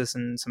consensus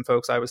in some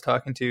folks I was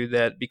talking to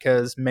that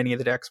because many of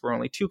the decks were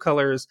only 2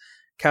 colors,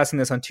 casting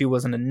this on 2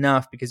 wasn't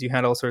enough, because you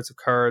had all sorts of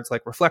cards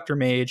like Reflector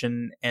Mage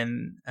and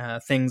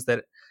things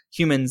that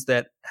humans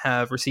that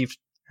have received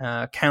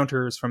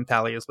counters from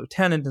Thalia's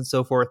Lieutenant and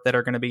so forth that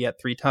are going to be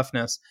at 3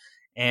 toughness.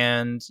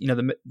 And,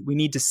 we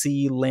need to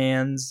see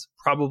lands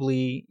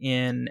probably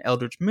in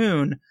Eldritch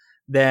Moon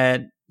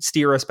that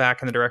steer us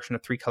back in the direction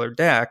of 3-colored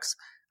decks,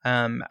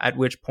 at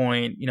which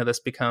point,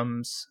 this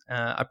becomes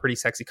a pretty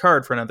sexy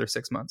card for another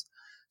 6 months.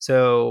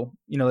 So,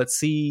 let's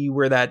see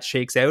where that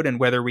shakes out and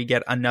whether we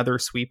get another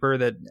sweeper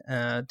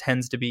that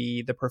tends to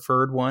be the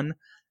preferred one.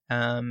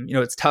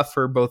 It's tough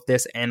for both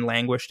this and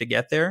Languish to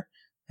get there.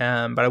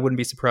 But I wouldn't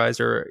be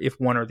surprised if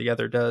one or the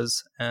other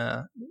does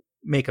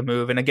make a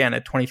move. And again,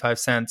 at 25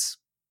 cents,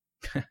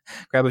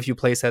 grab a few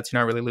play sets.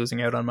 You're not really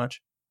losing out on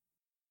much.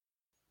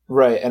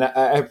 Right. And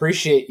I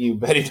appreciate you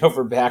bending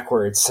over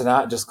backwards to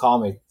not just call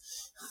me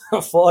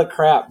full of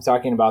crap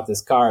talking about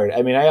this card.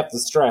 I mean, I have to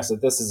stress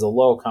that this is a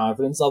low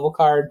confidence level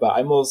card, but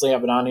I mostly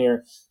have it on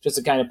here just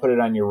to kind of put it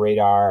on your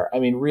radar. I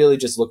mean, really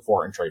just look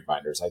for it in trade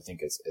binders, I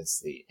think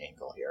is the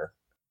angle here.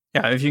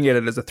 Yeah, if you can get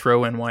it as a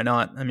throw-in, why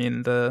not? I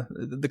mean,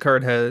 the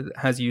card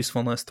has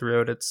usefulness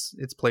throughout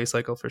its play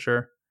cycle for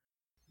sure.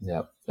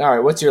 Yep. All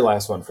right, what's your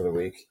last one for the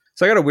week?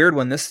 So I got a weird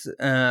one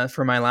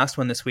for my last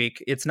one this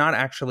week. It's not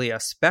actually a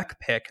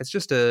spec pick. It's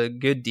just a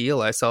good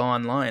deal I saw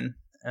online.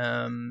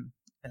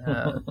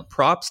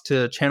 Props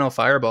to Channel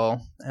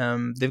Fireball.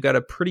 They've got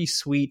a pretty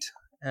sweet,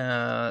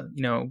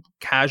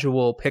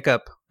 casual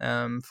pickup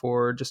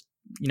for just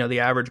the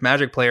average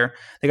Magic player.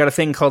 They got a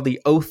thing called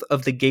the Oath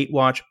of the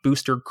Gatewatch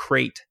Booster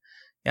Crate,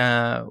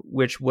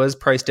 which was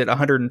priced at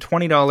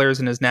 $120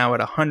 and is now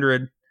at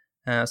 $100.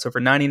 So for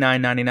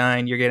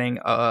 $99.99, you're getting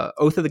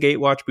Oath of the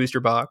Gatewatch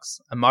booster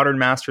box, a Modern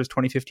Masters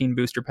 2015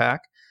 booster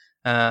pack,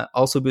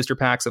 also booster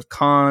packs of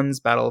Khans,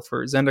 Battle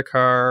for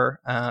Zendikar,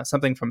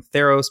 something from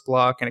Theros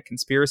block, and a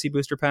Conspiracy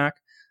booster pack,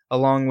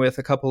 along with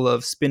a couple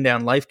of Spin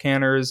Down Life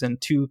Canners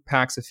and 2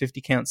 packs of 50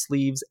 count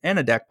sleeves and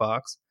a deck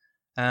box.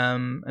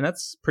 And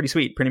that's pretty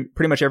sweet.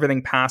 Pretty much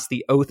everything past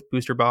the Oath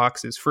booster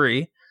box is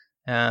free.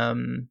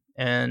 And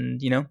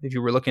if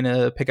you were looking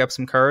to pick up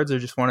some cards or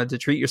just wanted to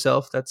treat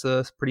yourself, that's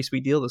a pretty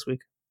sweet deal this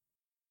week.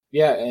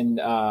 Yeah, and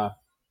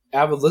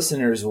avid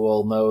listeners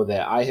will know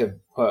that I have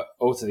put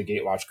Oath of the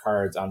Gatewatch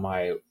cards on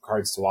my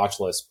cards to watch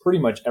list pretty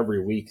much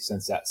every week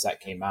since that set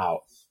came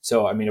out.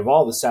 So, I mean, of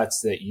all the sets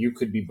that you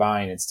could be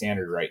buying in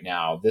Standard right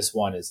now, this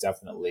one is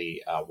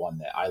definitely one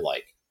that I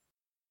like.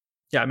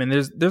 Yeah, I mean,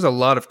 there's a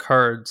lot of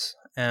cards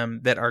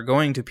that are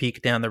going to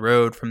peak down the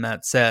road from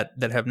that set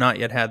that have not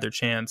yet had their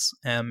chance.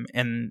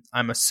 And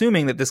I'm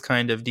assuming that this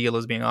kind of deal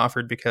is being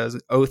offered because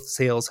Oath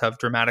sales have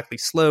dramatically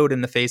slowed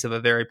in the face of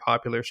a very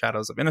popular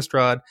Shadows of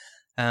Innistrad.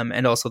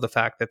 And also the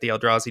fact that the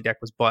Eldrazi deck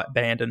was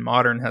banned in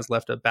Modern has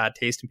left a bad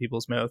taste in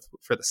people's mouth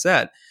for the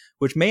set,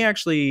 which may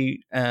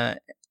actually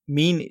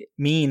mean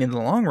in the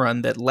long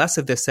run that less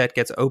of this set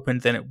gets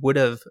opened than it would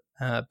have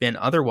been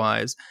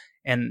otherwise.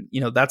 And,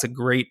 that's a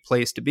great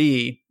place to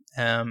be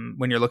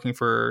when you're looking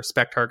for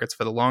spec targets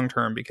for the long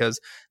term, because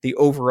the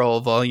overall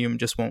volume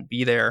just won't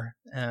be there.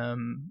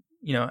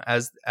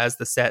 As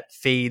the set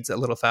fades a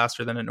little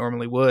faster than it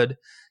normally would.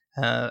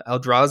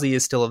 Eldrazi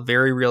is still a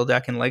very real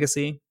deck in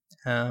Legacy.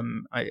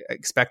 I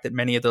expect that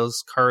many of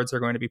those cards are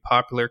going to be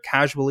popular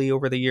casually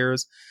over the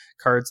years.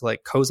 Cards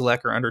like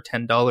Kozilek are under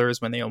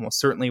 $10 when they almost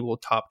certainly will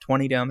top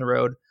 20 down the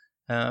road.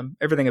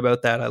 Everything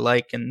about that I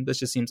like, and this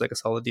just seems like a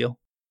solid deal.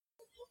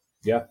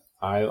 Yeah,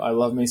 I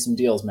love me some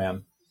deals,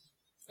 man.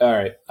 All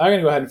right, I'm going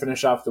to go ahead and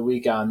finish off the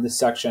week on this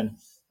section.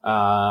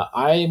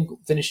 I'm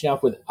finishing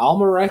up with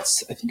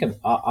Almaret's, I think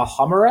a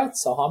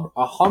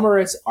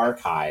Hummeret's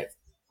Archive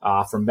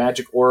from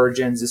Magic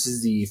Origins. This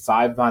is the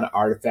 5-mana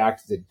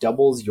artifact that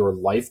doubles your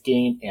life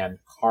gain and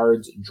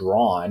cards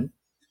drawn.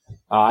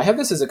 I have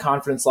this as a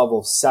confidence level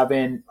of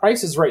 7.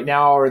 Prices right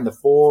now are in the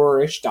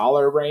 $4-ish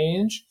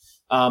range.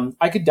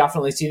 I could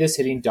definitely see this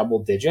hitting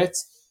double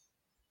digits.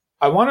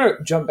 I want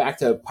to jump back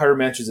to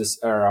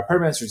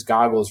Pyromancer's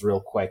Goggles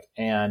real quick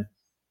and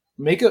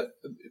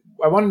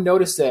I want to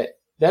notice that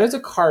is a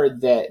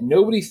card that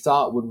nobody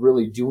thought would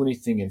really do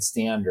anything in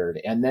Standard,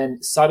 and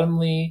then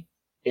suddenly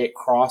it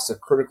crossed a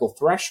critical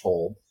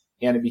threshold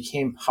and it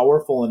became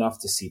powerful enough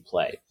to see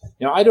play.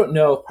 Now, I don't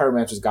know if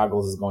Pyromancer's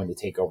Goggles is going to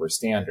take over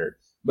Standard,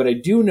 but I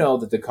do know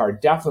that the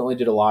card definitely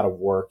did a lot of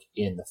work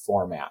in the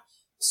format.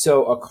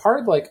 So a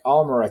card like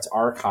Almaret's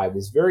Archive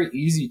is very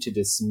easy to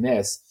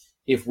dismiss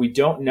if we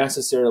don't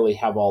necessarily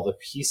have all the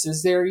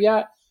pieces there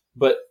yet,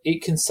 but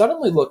it can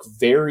suddenly look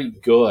very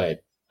good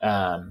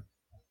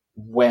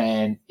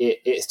when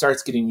it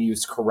starts getting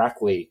used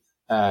correctly.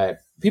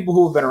 People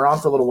who have been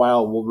around for a little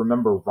while will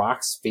remember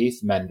Rock's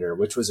Faith Mender,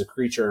 which was a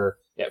creature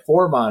at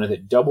 4 mana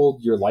that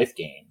doubled your life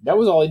gain. That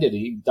was all he did.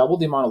 He doubled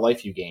the amount of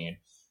life you gain.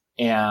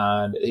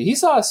 And he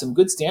saw some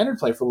good Standard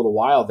play for a little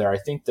while there. I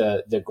think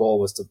the goal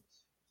was to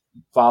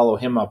follow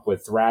him up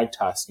with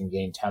Thragtusk and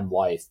gain 10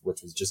 life,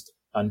 which was just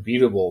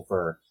unbeatable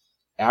for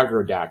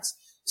aggro decks.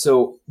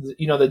 So,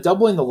 the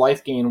doubling the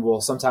life gain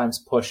will sometimes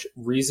push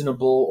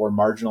reasonable or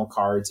marginal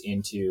cards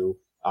into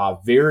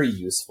very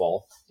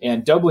useful.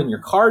 And doubling your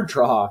card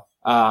draw,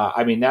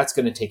 that's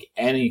going to take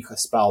any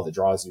spell that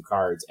draws you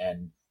cards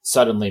and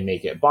suddenly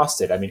make it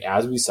busted.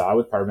 As we saw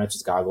with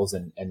Pyromancer's Goggles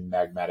and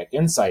Magmatic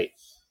Insight,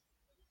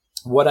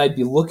 what I'd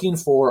be looking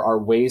for are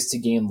ways to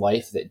gain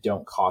life that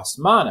don't cost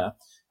mana.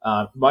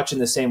 Much in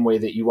the same way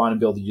that you want to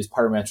be able to use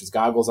Pyromancer's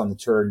Goggles on the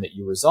turn that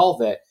you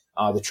resolve it,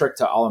 the trick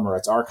to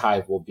Almaret's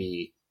Archive will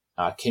be,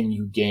 can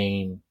you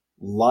gain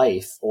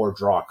life or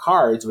draw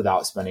cards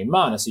without spending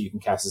mana, so you can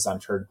cast this on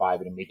turn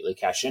 5 and immediately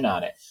cash in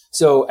on it.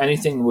 So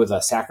anything with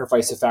a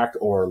sacrifice effect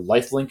or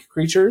lifelink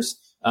creatures,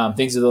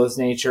 things of those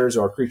natures,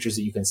 or creatures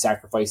that you can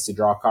sacrifice to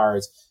draw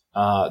cards,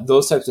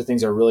 those types of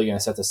things are really going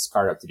to set this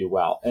card up to do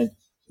well. And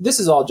this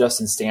is all just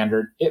in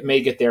Standard. It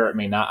may get there, it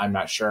may not, I'm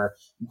not sure.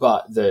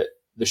 But the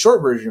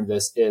short version of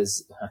this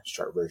is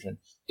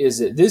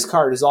that this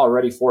card is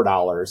already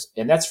 $4,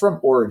 and that's from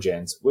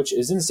Origins, which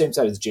is in the same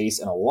set as Jace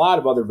and a lot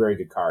of other very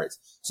good cards.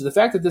 So the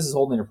fact that this is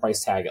holding a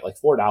price tag at like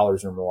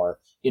 $4 or more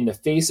in the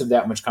face of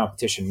that much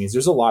competition means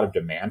there's a lot of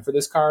demand for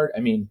this card.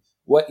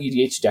 What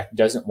EDH deck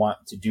doesn't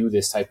want to do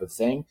this type of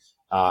thing?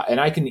 And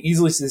I can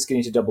easily see this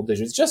getting to double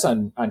digits just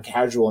on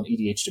casual and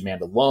EDH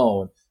demand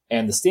alone.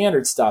 And the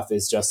Standard stuff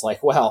is just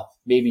like, well,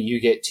 maybe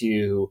you get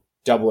to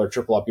double or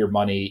triple up your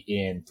money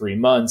in 3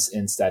 months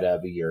instead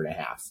of a year and a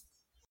half.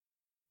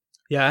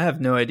 Yeah, I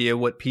have no idea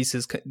what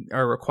pieces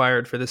are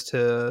required for this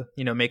to,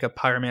 make a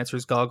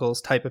Pyromancer's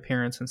Goggles type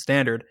appearance in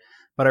Standard.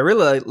 But I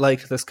really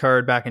liked this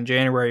card back in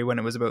January when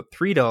it was about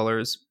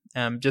 $3,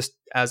 just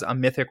as a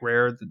mythic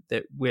rare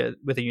that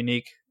with a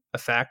unique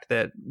effect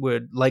that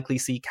would likely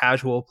see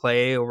casual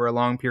play over a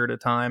long period of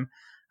time,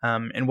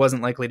 and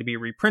wasn't likely to be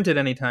reprinted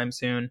anytime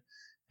soon.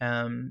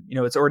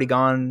 It's already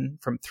gone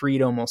from $3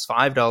 to almost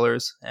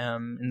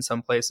 $5 in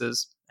some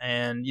places.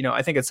 And,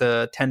 I think it's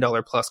a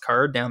 $10 plus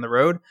card down the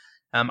road.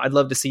 I'd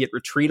love to see it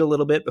retreat a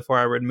little bit before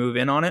I would move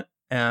in on it.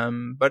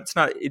 But it's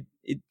not,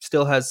 it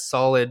still has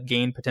solid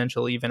gain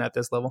potential even at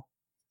this level.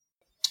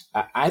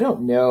 I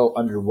don't know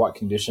under what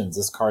conditions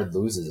this card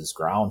loses its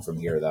ground from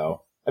here,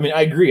 though.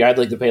 I agree. I'd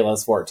like to pay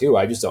less for it too.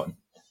 I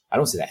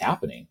don't see that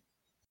happening.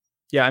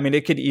 Yeah.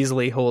 It could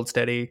easily hold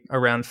steady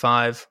around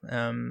 5.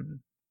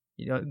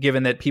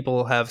 Given that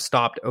people have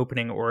stopped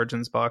opening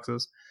Origins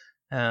boxes,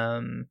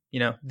 the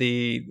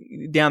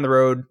down the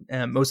road,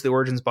 most of the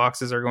Origins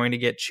boxes are going to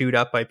get chewed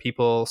up by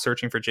people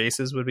searching for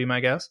Jaces, would be my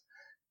guess.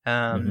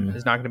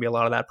 There's not going to be a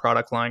lot of that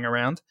product lying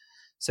around.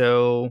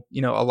 So,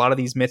 a lot of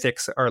these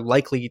mythics are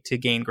likely to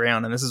gain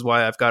ground. And this is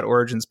why I've got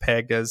Origins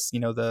pegged as,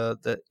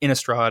 the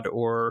Innistrad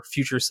or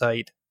Future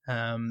Sight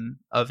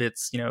of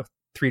its,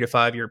 3 to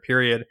 5 year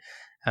period.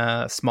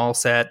 Small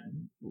set,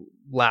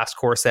 last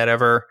core set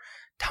ever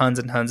tons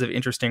and tons of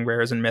interesting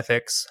rares and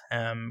mythics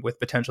with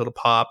potential to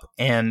pop,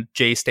 and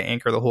Jace to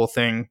anchor the whole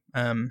thing.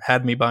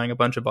 Had me buying a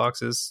bunch of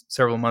boxes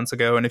several months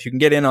ago, and if you can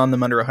get in on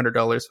them under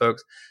 $100,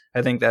 folks,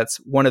 I think that's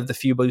one of the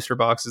few booster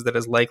boxes that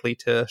is likely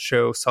to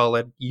show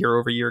solid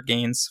year-over-year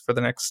gains for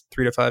the next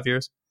 3 to 5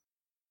 years.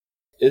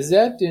 Is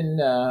that in,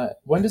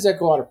 when does that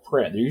go out of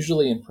print? They're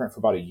usually in print for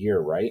about a year,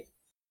 right?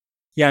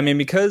 Yeah, I mean,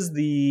 because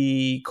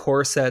the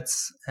core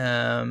sets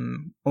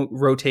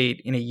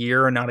rotate in a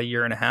year and not a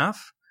year and a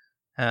half,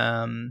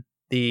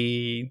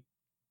 the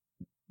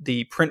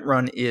print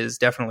run is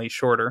definitely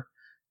shorter.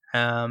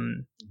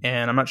 And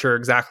I'm not sure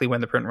exactly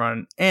when the print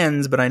run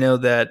ends, but I know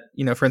that,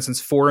 for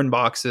instance, foreign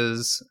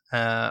boxes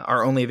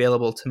are only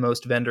available to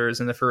most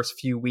vendors in the first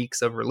few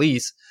weeks of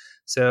release.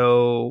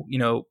 So,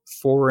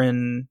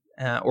 foreign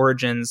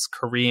origins,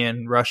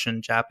 Korean,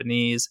 Russian,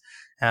 Japanese,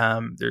 there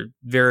are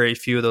very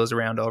few of those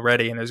around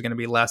already, and there's going to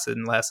be less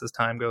and less as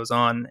time goes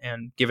on.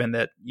 And given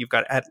that you've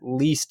got at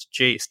least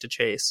Jace to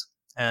chase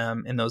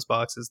in those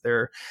boxes,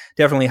 they're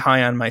definitely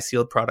high on my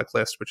sealed product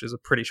list, which is a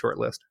pretty short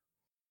list.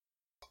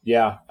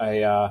 Yeah,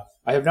 I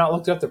have not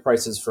looked up the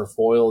prices for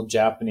foiled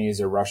Japanese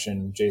or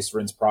Russian Jace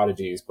Vryn's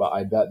Prodigies, but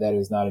I bet that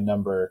is not a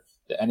number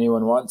that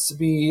anyone wants to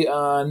be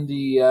on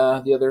the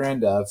other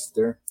end of.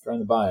 They're trying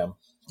to buy them.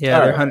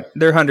 Yeah,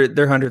 they're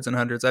hundreds and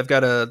hundreds. I've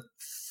got a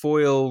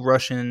foil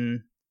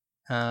Russian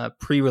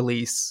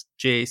pre-release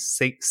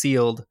Jace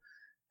sealed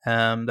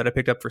that I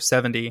picked up for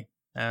 $70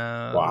 late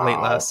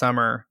last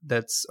summer.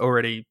 That's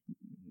already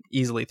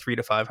easily $300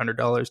 to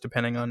 $500,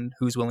 depending on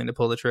who's willing to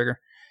pull the trigger.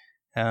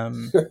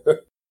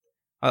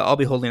 I'll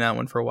be holding that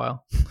one for a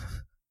while.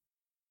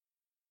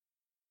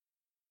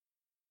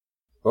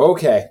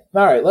 Okay.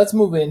 All right. Let's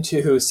move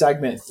into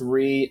segment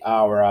 3,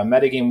 our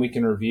Metagame Week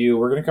in Review.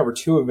 We're going to cover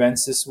 2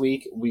 events this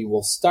week. We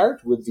will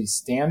start with the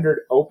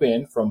Standard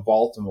Open from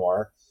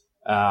Baltimore.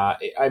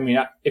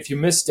 If you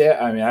missed it,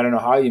 I don't know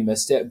how you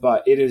missed it,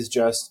 but it is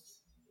just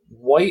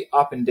white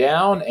up and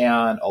down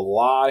and a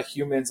lot of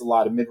humans, a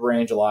lot of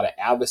mid-range, a lot of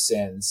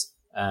Avacens.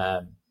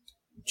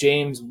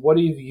 James, what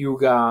have you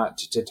got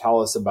to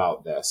tell us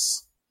about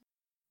this?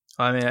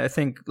 I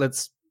think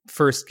let's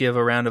first give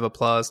a round of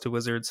applause to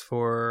Wizards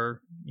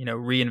for,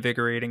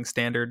 reinvigorating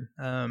Standard.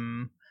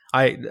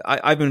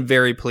 I've been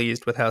very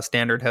pleased with how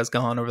Standard has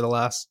gone over the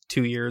last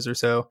 2 years or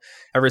so,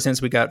 ever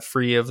since we got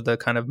free of the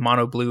kind of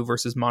mono blue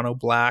versus mono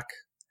black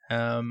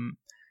Nykthos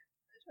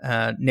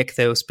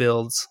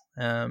builds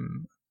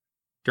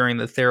during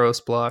the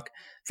Theros block.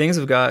 Things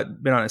have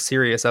been on a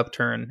serious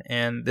upturn,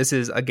 and this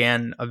is,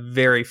 again, a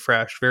very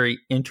fresh, very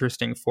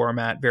interesting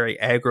format, very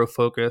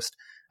aggro-focused,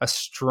 a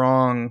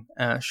strong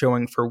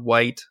showing for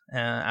white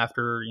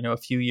after a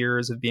few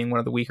years of being one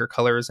of the weaker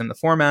colors in the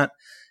format.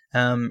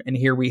 And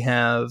here we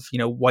have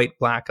white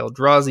black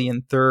Eldrazi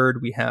in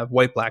third. We have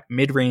white black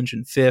mid range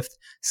in fifth.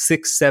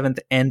 6th, 7th,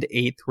 and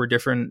 8th were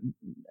different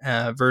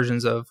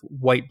versions of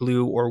white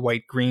blue or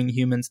white green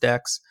humans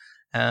decks.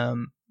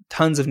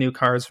 Tons of new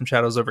cards from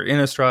Shadows over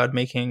Innistrad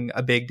making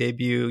a big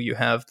debut. You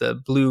have the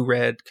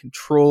blue-red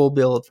control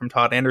build from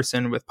Todd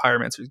Anderson with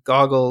Pyromancer's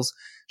Goggles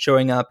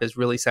showing up as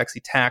really sexy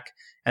tech.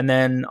 And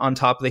then on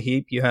top of the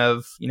heap, you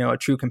have, a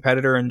true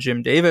competitor in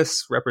Jim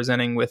Davis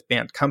representing with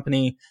Bant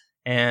Company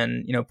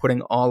and,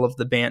 putting all of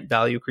the Bant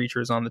value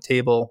creatures on the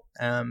table,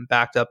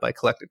 backed up by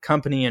Collected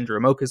Company and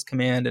Dromoka's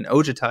Command and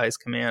Ojutai's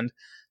Command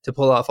to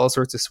pull off all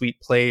sorts of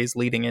sweet plays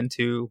leading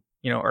into,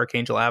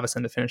 Archangel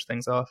Avacyn to finish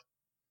things off.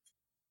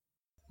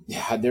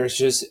 Yeah, there's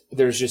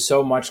just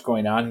so much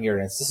going on here,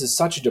 and this is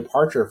such a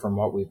departure from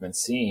what we've been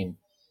seeing.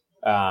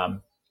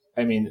 The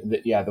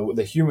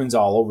humans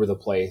all over the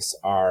place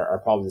are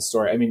probably the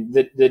story.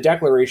 The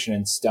Declaration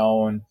in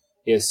Stone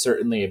is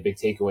certainly a big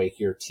takeaway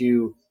here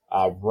too.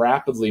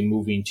 Rapidly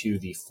moving to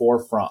the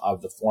forefront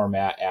of the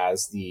format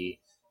as the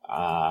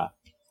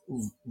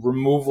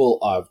removal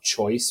of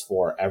choice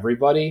for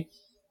everybody.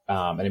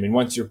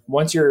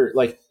 Once you're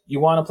like, you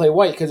want to play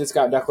white because it's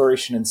got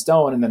Declaration in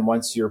Stone, and then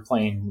once you're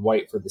playing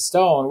white for the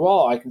Stone,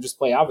 well, I can just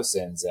play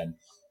Avacyn's, and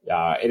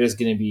it is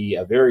going to be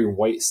a very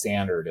white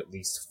standard, at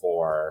least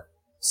for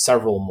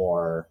several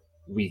more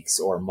weeks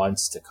or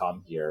months to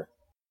come here.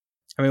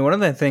 One of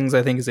the things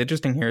I think is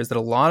interesting here is that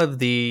a lot of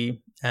the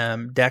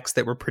decks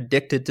that were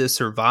predicted to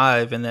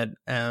survive and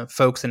that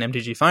folks in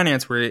MTG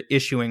Finance were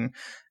issuing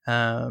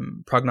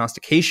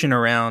prognostication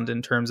around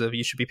in terms of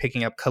you should be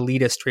picking up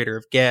Kalidas, Trader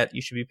of Get,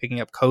 you should be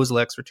picking up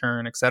Kozilek's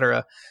Return,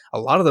 etc. A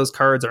lot of those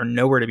cards are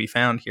nowhere to be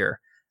found here.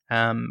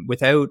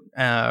 Without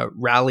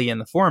Rally in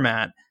the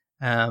format,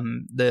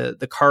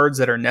 the cards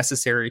that are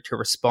necessary to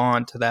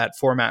respond to that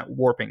format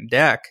warping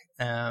deck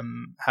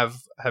have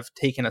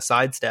taken a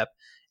sidestep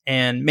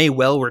and may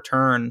well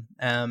return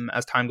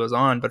as time goes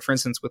on. But for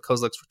instance, with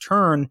Kozilek's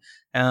Return,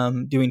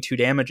 doing 2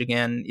 damage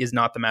again is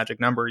not the magic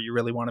number. You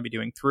really want to be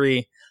doing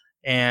 3.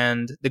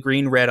 And the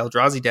green-red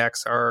Eldrazi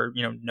decks are,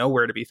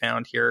 nowhere to be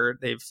found here.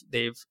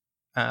 They've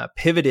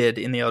pivoted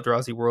in the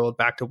Eldrazi world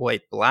back to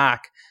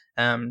white-black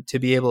to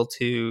be able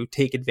to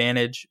take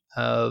advantage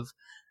of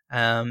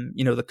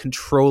the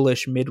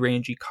control-ish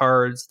mid-rangey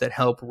cards that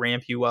help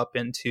ramp you up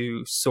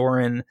into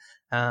Sorin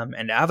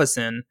and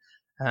Avacyn,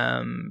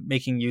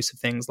 making use of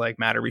things like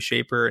Matter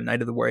Reshaper,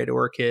 Knight of the White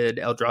Orchid,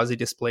 Eldrazi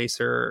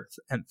Displacer,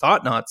 and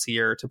Thought-Knot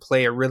Seer to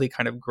play a really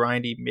kind of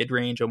grindy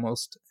mid-range,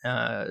 almost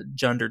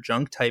Jund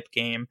Junk type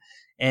game,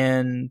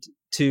 and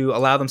to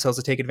allow themselves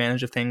to take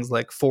advantage of things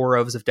like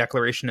 4-ofs of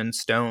Declaration and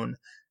Stone,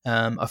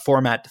 a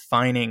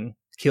format-defining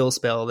kill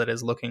spell that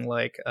is looking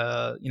like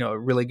a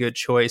really good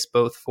choice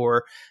both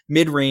for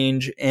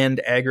mid-range and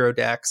aggro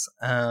decks,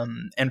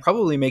 and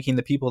probably making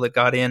the people that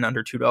got in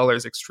under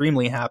 $2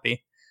 extremely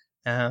happy,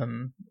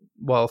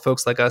 while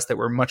folks like us that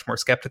were much more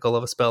skeptical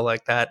of a spell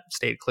like that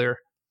stayed clear.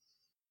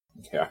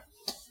 Yeah.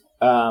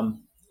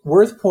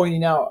 Worth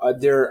pointing out,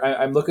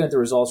 I'm looking at the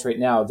results right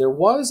now. There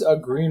was a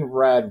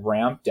green-red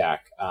ramp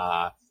deck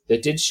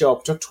that did show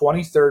up, took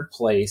 23rd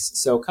place,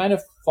 so kind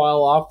of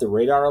fell off the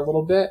radar a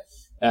little bit.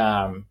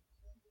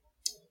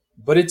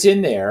 But it's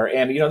in there,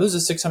 and this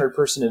is a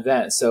 600-person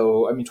event,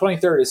 so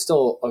 23rd is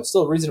still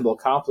a reasonable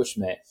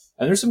accomplishment.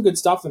 And there's some good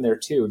stuff in there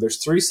too. There's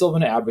 3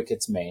 Sylvan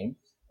Advocates main,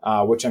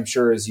 which I'm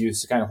sure is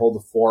used to kind of hold the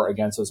fort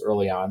against those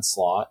early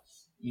onslaught.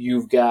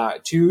 You've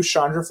got 2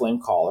 Chandra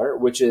Flamecaller,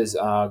 which is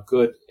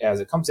good as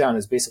it comes down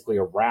as basically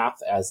a Wrath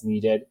as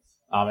needed,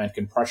 and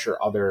can pressure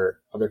other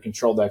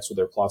control decks with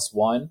their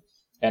 +1.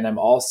 And I'm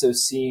also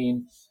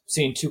seeing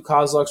 2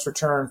 Kozilek's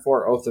Return,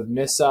 4 Oath of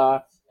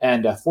Nissa,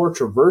 and 4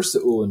 Traverse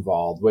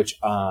involved, which,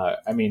 I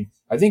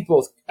think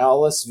both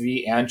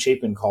LSV and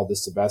Chapin called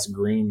this the best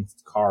green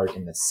card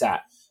in the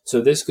set.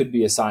 So this could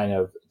be a sign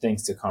of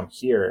things to come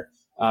here.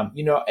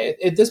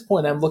 At this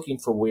point, I'm looking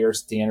for where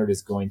Standard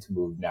is going to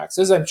move next,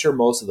 as I'm sure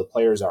most of the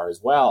players are as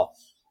well,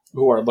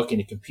 who are looking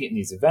to compete in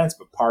these events.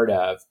 But part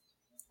of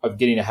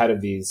getting ahead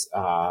of these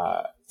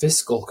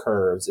fiscal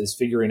curves is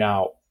figuring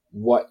out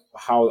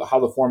how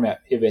the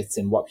format pivots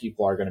and what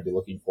people are going to be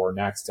looking for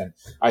next. And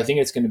I think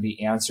it's going to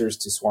be answers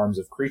to swarms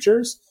of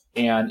creatures.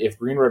 And if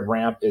Green Red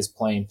Ramp is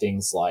playing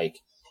things like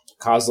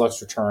Kozilek's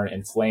Return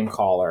and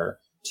Flamecaller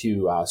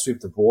to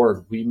sweep the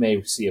board, we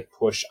may see a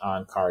push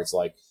on cards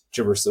like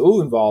Traverse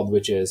involved,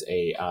 which is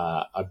a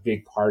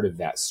big part of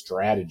that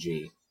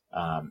strategy,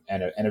 and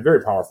a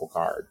very powerful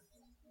card.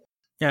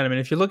 Yeah,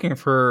 if you're looking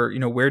for,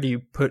 where do you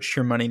put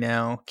your money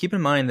now, keep in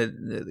mind that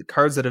the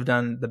cards that have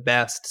done the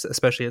best,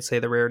 especially at, say,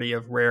 the rarity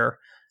of rare,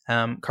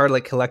 card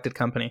like Collected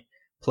Company,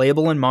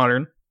 playable in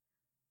Modern,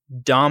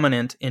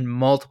 dominant in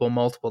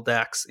multiple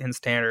decks in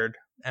Standard.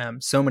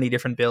 So many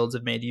different builds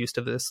have made use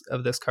of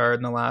this card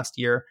in the last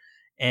year.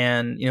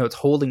 And, it's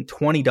holding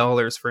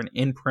 $20 for an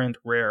in-print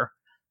rare.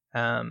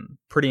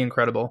 Pretty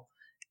incredible.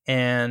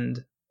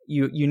 And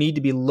you need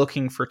to be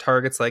looking for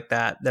targets like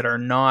that are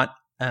not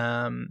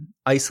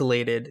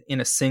isolated in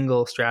a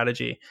single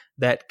strategy,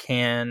 that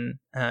can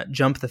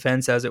jump the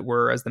fence, as it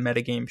were, as the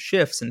metagame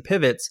shifts and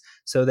pivots,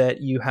 so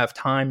that you have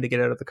time to get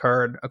out of the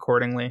card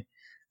accordingly.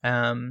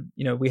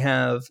 We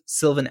have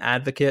Sylvan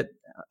Advocate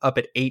up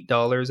at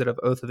 $8 out of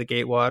Oath of the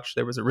Gatewatch.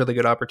 There was a really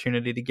good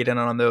opportunity to get in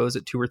on those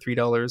at $2 or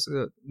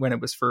 $3 when it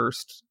was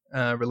first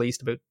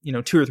released, about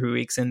 2 or 3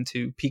 weeks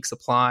into peak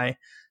supply.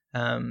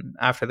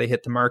 After they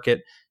hit the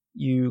market,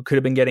 you could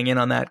have been getting in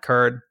on that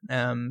card,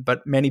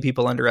 but many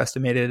people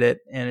underestimated it.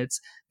 And it's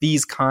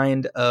these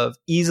kind of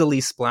easily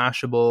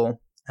splashable,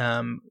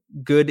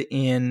 good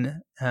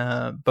in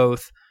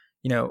both,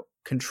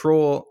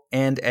 control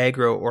and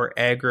aggro, or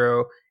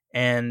aggro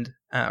and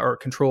or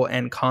control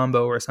and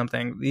combo or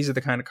something. These are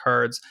the kind of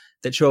cards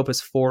that show up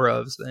as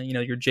 4-ofs.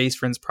 Your Jace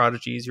Vryn's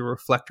Prodigies, your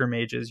Reflector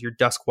Mages, your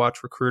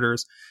Duskwatch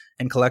Recruiters,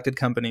 and Collected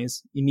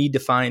Companies. You need to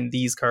find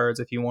these cards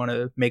if you want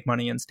to make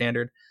money in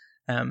Standard.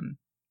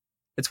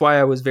 It's why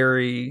I was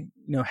very,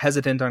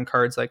 hesitant on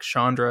cards like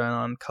Chandra and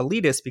on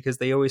Kalitas, because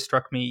they always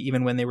struck me,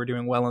 even when they were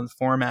doing well in the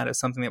format, as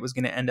something that was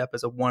going to end up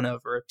as a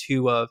 1-of or a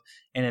 2-of,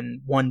 and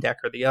in one deck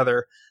or the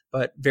other,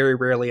 but very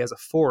rarely as a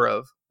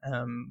 4-of.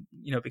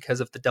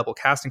 Because of the double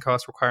casting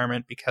cost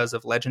requirement, because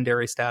of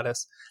legendary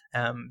status,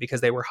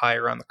 because they were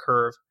higher on the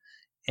curve.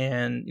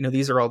 And,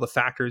 these are all the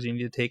factors you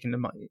need to take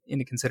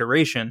into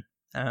consideration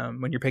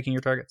when you're picking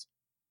your targets.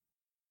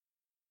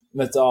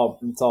 That's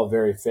all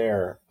very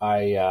fair.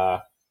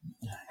 I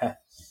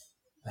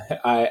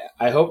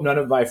hope none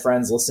of my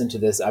friends listen to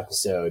this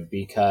episode,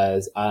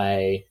 because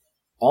I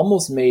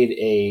almost made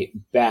a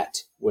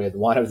bet with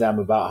one of them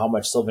about how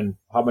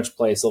much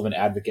play Sylvan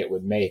Advocate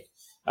would make.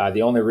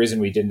 The only reason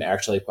we didn't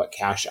actually put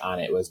cash on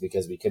it was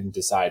because we couldn't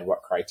decide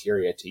what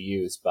criteria to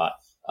use. But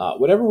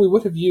whatever we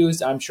would have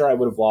used, I'm sure I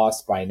would have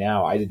lost by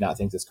now. I did not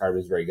think this card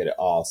was very good at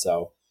all.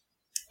 So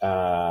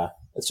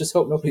let's just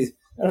hope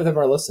none of them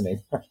are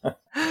listening.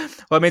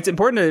 Well, it's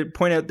important to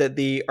point out that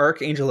the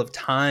Archangel of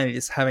Time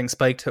is having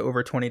spiked to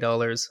over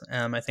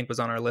 $20. I think was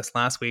on our list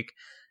last week.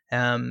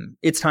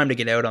 It's time to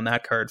get out on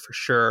that card for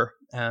sure.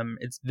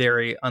 It's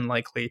very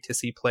unlikely to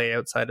see play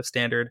outside of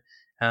Standard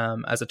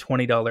as a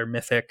 $20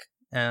 mythic.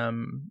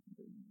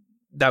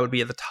 That would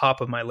be at the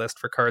top of my list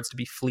for cards to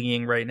be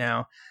fleeing right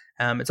now.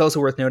 It's also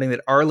worth noting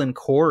that Arlinn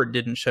Kord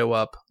didn't show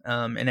up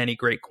in any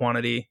great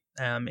quantity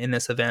in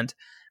this event.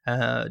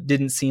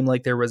 Didn't seem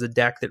like there was a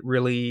deck that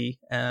really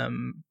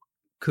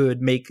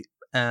could make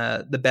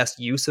the best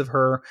use of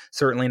her.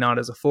 Certainly not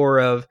as a 4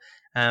 of.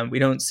 We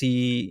don't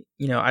see,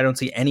 I don't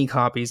see any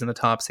copies in the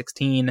top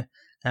 16.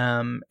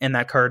 And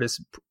that card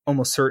is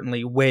almost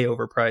certainly way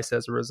overpriced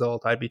as a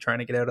result. I'd be trying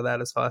to get out of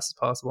that as fast as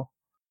possible.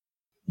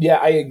 Yeah,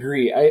 I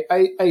agree.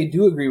 I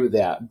do agree with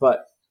that,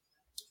 but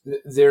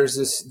there's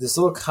this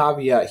little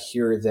caveat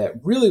here that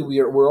really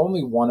we're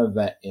only one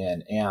event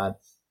in, and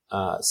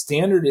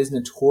Standard is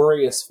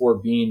notorious for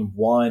being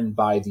won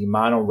by the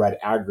mono red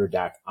aggro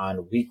deck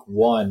on week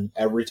 1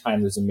 every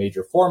time there's a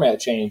major format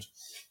change,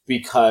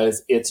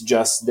 because it's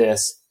just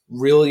this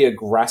really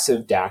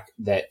aggressive deck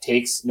that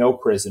takes no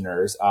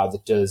prisoners,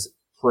 that does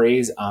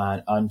praise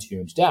on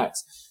untuned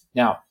decks.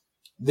 Now,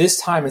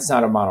 this time it's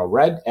not a mono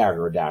red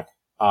aggro deck,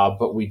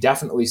 but we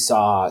definitely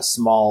saw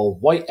small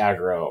white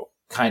aggro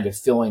kind of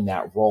filling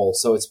that role.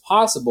 So it's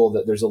possible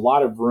that there's a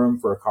lot of room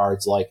for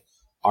cards like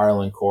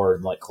Arlinn Kord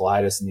and like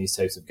Kaleidos and these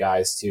types of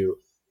guys to,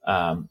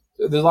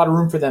 there's a lot of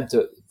room for them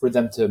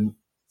to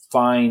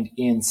find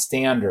in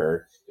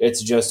Standard.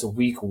 It's just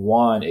week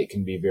 1, it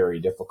can be very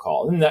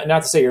difficult. And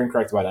not to say you're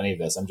incorrect about any of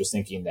this. I'm just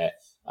thinking that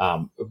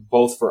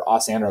both for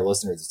us and our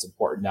listeners, it's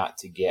important not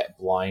to get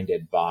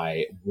blinded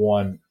by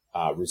one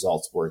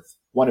event's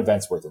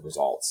worth of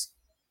results.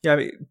 Yeah, I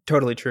mean,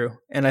 totally true.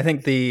 And I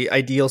think the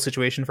ideal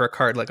situation for a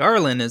card like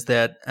Arlinn is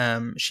that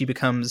she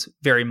becomes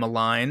very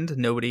maligned.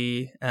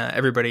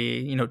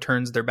 Everybody,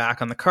 turns their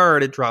back on the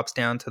card. It drops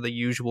down to the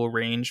usual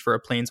range for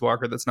a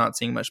Planeswalker that's not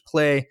seeing much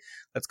play.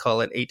 Let's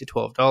call it $8 to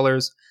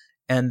 $12.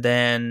 And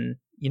then,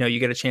 you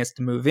get a chance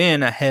to move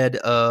in ahead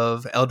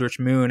of Eldritch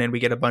Moon, and we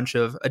get a bunch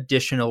of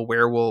additional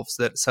werewolves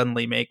that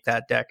suddenly make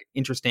that deck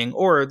interesting.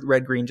 Or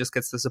red-green just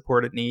gets the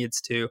support it needs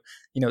to,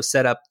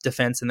 set up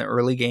defense in the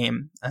early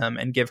game,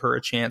 and give her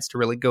a chance to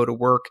really go to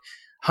work,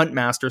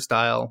 Huntmaster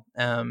style,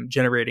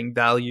 generating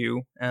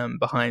value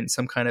behind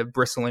some kind of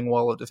bristling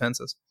wall of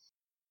defenses.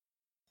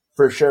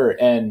 For sure.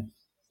 And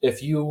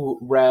if you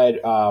read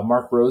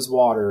Mark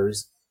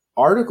Rosewater's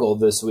article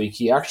this week,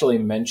 he actually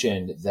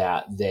mentioned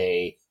that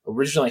they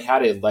originally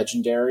had a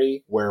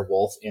legendary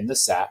werewolf in the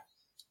set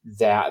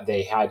that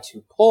they had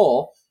to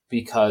pull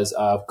because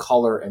of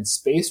color and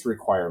space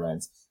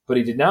requirements. But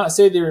he did not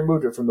say they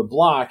removed it from the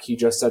block. He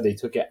just said they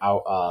took it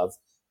out of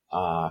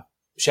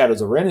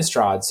Shadows over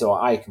Innistrad. So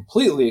I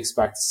completely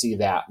expect to see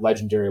that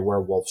legendary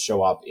werewolf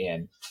show up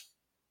in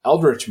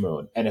Eldritch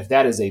Moon. And if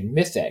that is a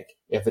mythic,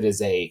 if it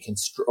is a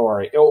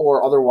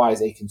or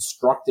otherwise a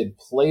constructed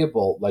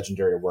playable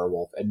legendary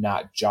werewolf and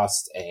not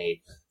just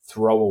a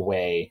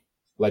throwaway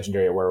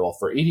legendary werewolf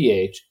for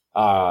EDH,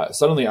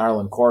 suddenly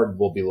Arlinn Kord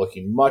will be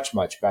looking much,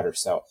 much better.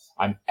 So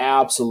I'm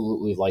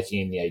absolutely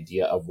liking the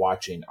idea of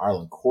watching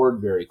Arlinn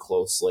Kord very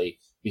closely,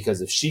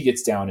 because if she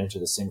gets down into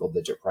the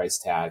single-digit price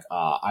tag,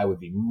 I would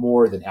be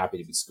more than happy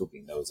to be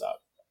scooping those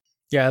up.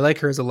 Yeah, I like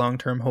her as a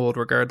long-term hold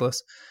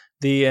regardless.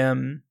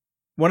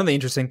 One of the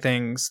interesting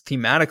things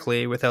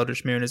thematically with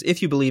Eldritch Moon is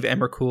if you believe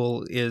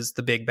Emrakul is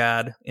the big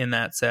bad in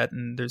that set,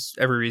 and there's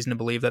every reason to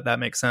believe that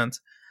makes sense,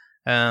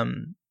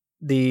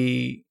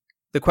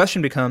 the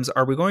question becomes,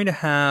 are we going to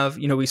have,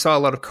 we saw a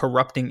lot of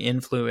corrupting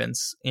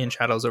influence in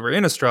Shadows over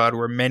Innistrad,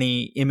 where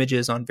many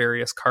images on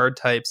various card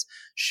types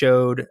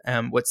showed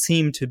what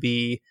seemed to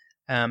be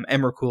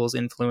Emrakul's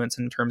influence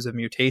in terms of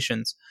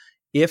mutations.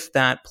 If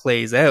that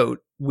plays out,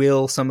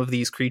 will some of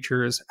these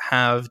creatures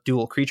have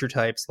dual creature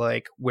types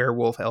like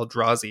Werewolf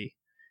Eldrazi?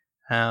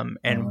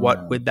 And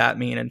what would that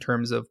mean in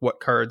terms of what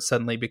cards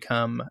suddenly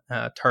become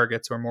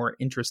targets or more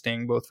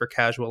interesting, both for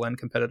casual and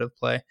competitive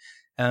play?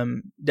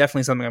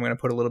 Definitely something I'm going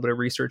to put a little bit of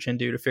research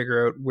into to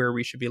figure out where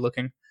we should be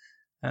looking.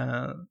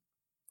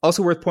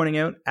 Also worth pointing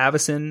out,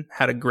 Avacyn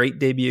had a great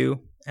debut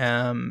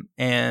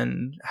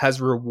and has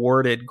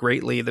rewarded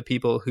greatly the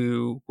people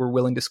who were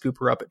willing to scoop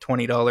her up at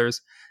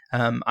 $20.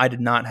 I did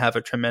not have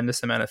a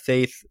tremendous amount of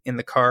faith in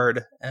the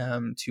card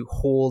to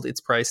hold its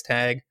price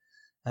tag.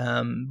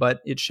 But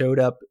it showed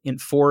up in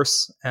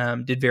force,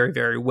 did very,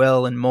 very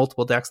well in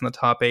multiple decks in the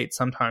top 8,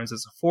 sometimes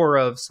as a 4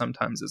 of,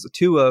 sometimes as a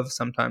 2 of,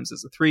 sometimes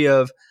as a 3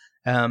 of.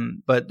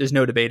 But there's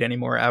no debate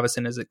anymore.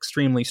 Avacyn is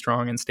extremely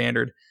strong in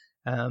Standard.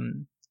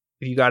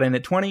 If you got in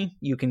at 20,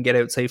 you can get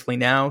out safely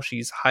now.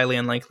 She's highly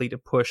unlikely to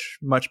push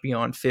much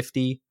beyond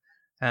 50.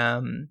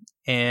 And,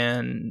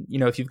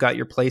 if you've got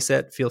your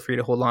playset, feel free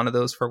to hold on to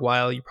those for a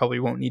while. You probably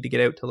won't need to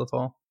get out till the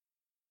fall.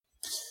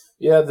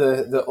 Yeah,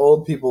 the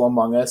old people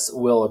among us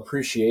will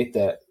appreciate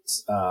that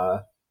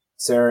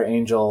Serra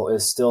Angel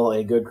is still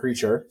a good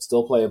creature,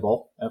 still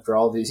playable after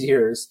all these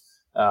years.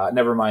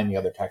 Never mind the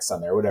other text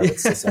on there, whatever,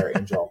 it's the Serra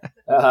Angel.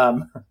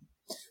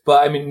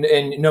 But I mean,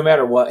 and no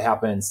matter what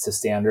happens to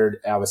Standard,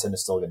 Avacyn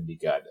is still going to be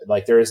good.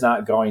 Like, there is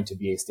not going to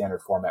be a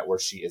Standard format where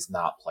she is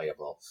not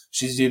playable.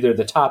 She's either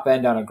the top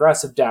end on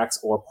aggressive decks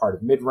or part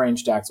of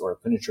mid-range decks or a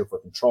finisher for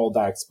control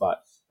decks,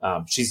 but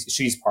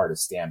she's part of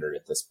Standard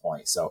at this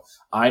point. So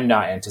I'm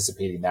not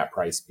anticipating that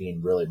price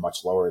being really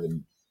much lower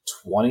than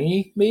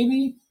 20,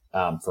 maybe,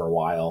 for a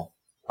while.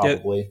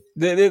 probably.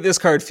 This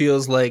card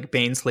feels like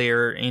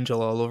Baneslayer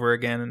Angel all over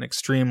again, an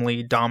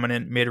extremely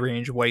dominant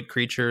mid-range white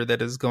creature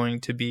that is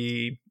going to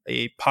be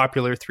a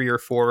popular 3 or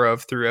 4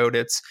 of throughout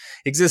its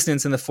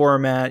existence in the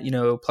format,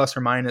 plus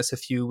or minus a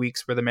few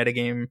weeks where the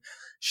metagame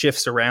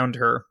shifts around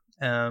her.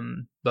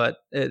 But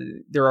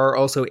there are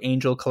also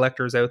Angel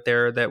collectors out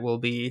there that will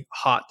be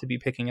hot to be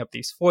picking up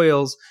these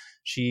foils.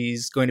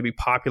 She's going to be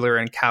popular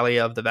in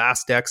Kalia of the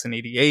Vast decks and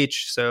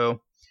EDH,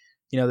 so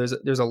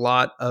there's a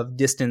lot of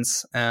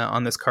distance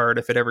on this card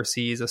if it ever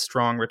sees a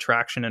strong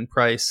retraction in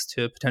price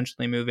to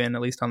potentially move in,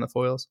 at least on the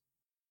foils.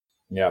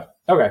 Yeah.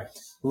 Okay.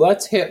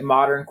 Let's hit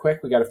Modern quick.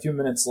 We got a few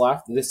minutes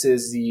left. This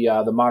is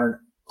the Modern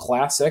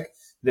Classic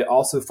that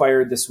also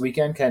fired this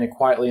weekend, kind of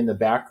quietly in the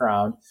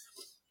background.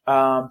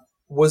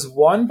 Was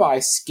won by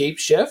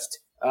Scapeshift,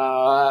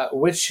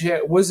 which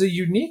was a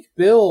unique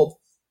build.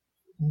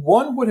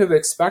 One would have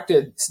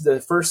expected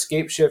the first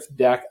Scapeshift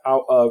deck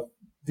out of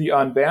the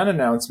Unban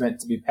announcement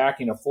to be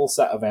packing a full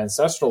set of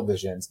Ancestral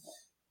Visions,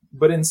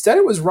 but instead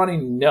it was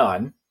running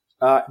none,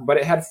 but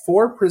it had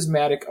 4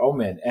 Prismatic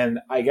Omen, and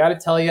I gotta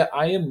tell you,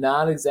 I am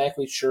not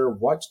exactly sure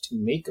what to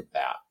make of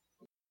that.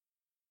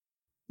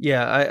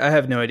 Yeah, I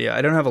have no idea.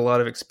 I don't have a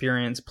lot of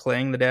experience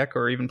playing the deck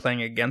or even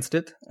playing against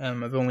it.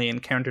 I've only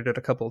encountered it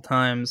a couple of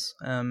times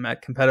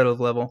at competitive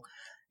level,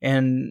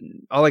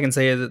 and all I can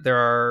say is that there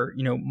are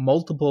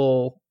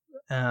multiple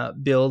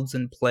builds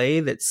in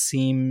play that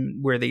seem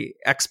where the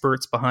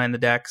experts behind the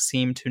deck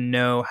seem to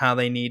know how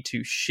they need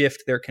to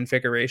shift their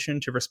configuration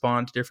to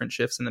respond to different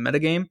shifts in the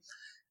metagame.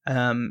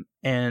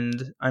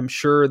 And I'm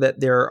sure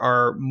that there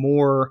are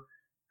more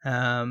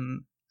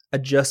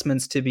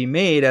adjustments to be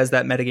made as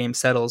that metagame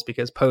settles,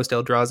 because post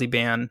Eldrazi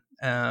ban,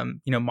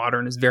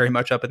 Modern is very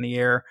much up in the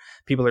air.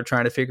 People are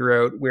trying to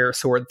figure out where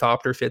Sword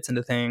Thopter fits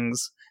into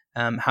things,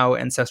 how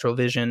Ancestral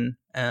Vision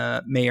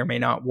may or may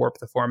not warp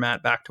the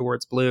format back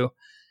towards blue.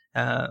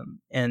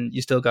 And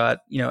you still got,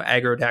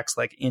 aggro decks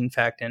like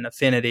Infect and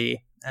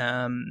Affinity,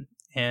 and,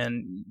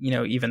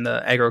 even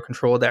the aggro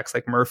control decks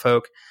like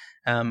Merfolk,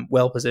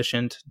 well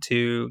positioned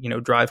to,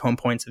 drive home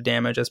points of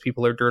damage as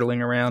people are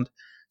dirtling around.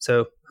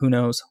 So who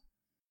knows?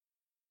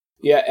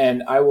 Yeah,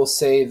 and I will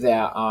say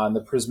that on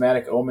the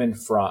Prismatic Omen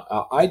front,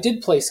 I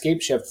did play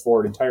Scapeshift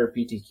for an entire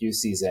PTQ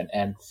season,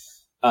 and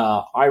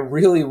I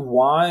really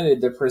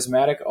wanted the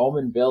Prismatic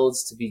Omen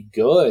builds to be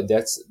good.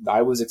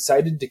 I was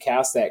excited to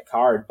cast that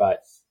card,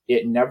 but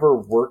it never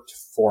worked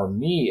for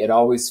me. It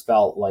always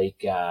felt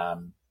like,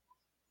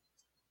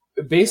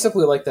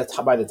 basically, like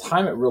by the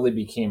time it really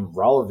became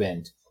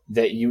relevant,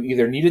 that you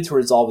either needed to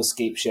resolve a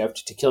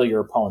Scapeshift to kill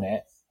your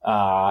opponent,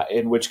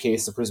 in which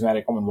case the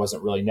Prismatic Omen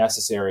wasn't really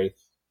necessary,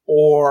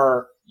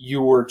 or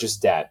you were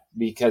just dead,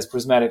 because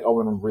Prismatic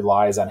Omen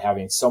relies on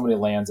having so many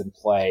lands in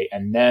play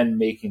and then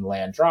making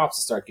land drops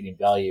to start getting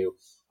value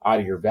out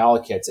of your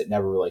Valakits. It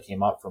never really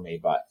came up for me,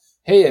 but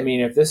hey, I mean,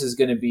 if this is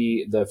going to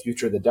be the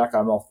future of the deck,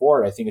 I'm all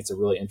for it. I think it's a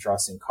really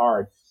interesting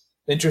card.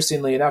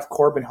 Interestingly enough,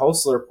 Corbin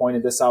Hostler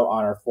pointed this out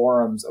on our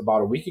forums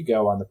about a week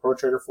ago on the Pro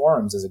Trader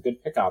forums as a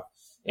good pickup.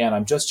 And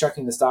I'm just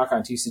checking the stock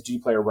on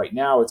TCG Player right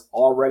now. It's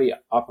already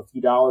up a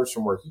few dollars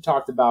from where he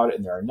talked about it,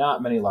 and there are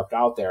not many left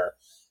out there.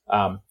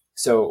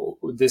 So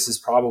this is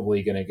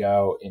probably going to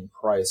go in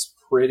price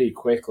pretty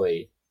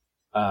quickly.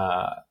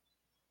 Yeah,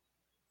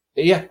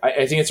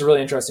 I think it's a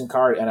really interesting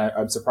card, and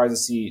I'm surprised to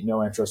see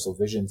no Ancestral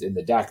Visions in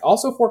the deck.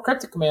 Also for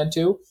Cryptic Command,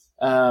 too.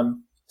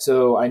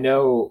 So I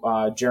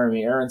know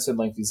Jeremy Aronson,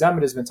 Lengthy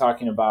Zemet, has been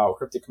talking about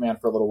Cryptic Command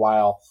for a little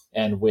while,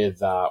 and with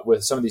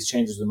some of these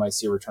changes, we might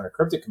see a return of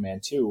Cryptic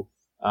Command, too.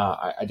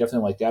 I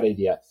definitely like that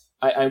idea.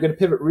 I'm going to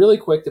pivot really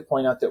quick to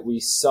point out that we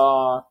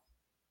saw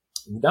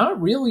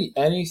not really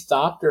any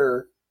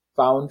Thopter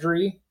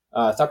Foundry,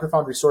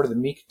 Sword of the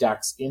Meek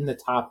decks in the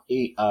top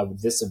 8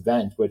 of this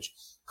event, which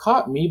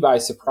caught me by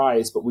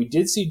surprise, but we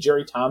did see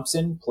Jerry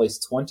Thompson place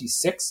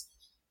 26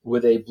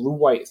 with a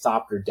blue-white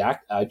Thopter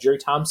deck. Jerry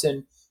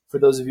Thompson, for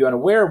those of you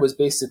unaware, was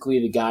basically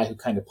the guy who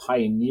kind of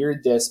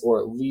pioneered this,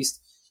 or at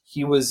least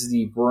he was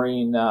the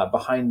brain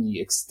behind the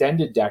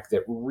extended deck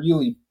that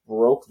really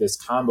broke this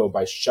combo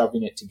by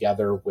shoving it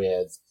together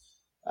with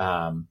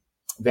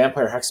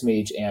Vampire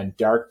Hexmage and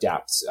Dark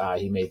Depths.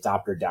 He made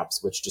Thopter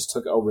Depths, which just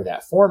took over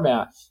that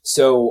format.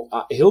 So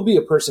he'll be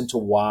a person to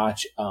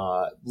watch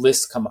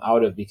lists come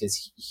out of,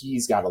 because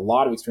he's got a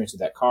lot of experience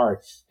with that card.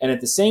 And at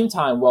the same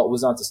time, while it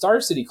was on the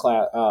Star City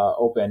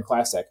Open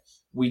Classic,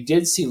 we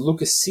did see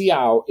Lucas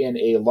Siao in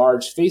a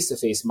large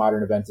face-to-face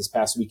Modern event this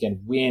past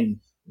weekend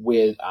win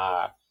with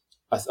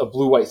a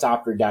blue-white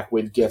Thopter deck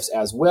with gifts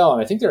as well.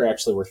 And I think there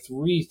actually were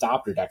 3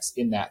 Thopter decks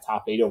in that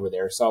top 8 over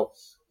there. So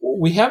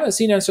we haven't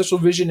seen Ancestral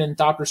Vision and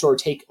Thopter Sword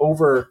take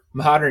over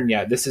Modern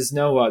yet. This is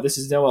no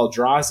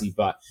Eldrazi,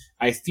 but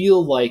I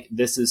feel like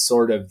this is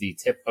sort of the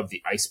tip of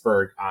the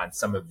iceberg on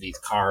some of these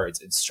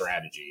cards and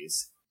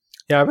strategies.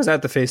 Yeah, I was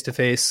at the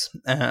face-to-face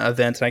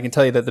event, and I can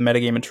tell you that the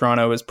metagame in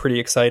Toronto is pretty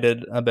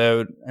excited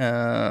about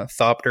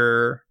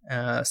Thopter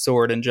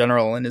Sword in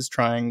general, and is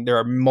trying. There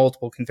are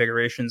multiple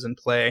configurations in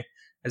play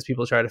as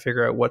people try to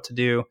figure out what to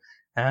do.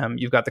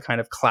 You've got the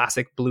kind of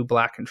classic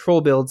blue-black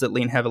control builds that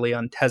lean heavily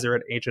on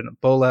Tezzeret, Agent of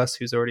Bolas,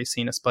 who's already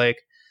seen a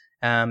spike.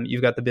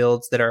 You've got the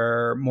builds that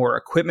are more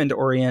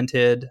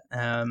equipment-oriented.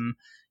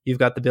 You've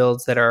got the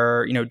builds that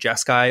are,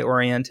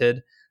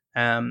 Jeskai-oriented.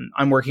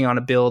 I'm working on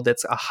a build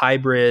that's a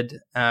hybrid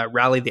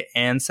Rally the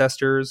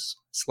Ancestors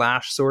 /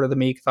 sort of the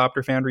Meek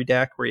Thopter Foundry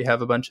deck, where you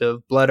have a bunch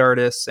of Blood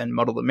Artists and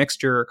Muddle the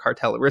Mixture,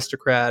 Cartel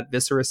Aristocrat,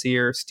 Viscera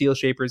Seer, Steel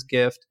Shaper's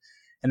Gift,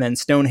 and then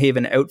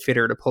Stonehaven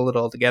Outfitter to pull it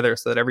all together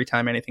so that every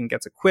time anything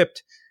gets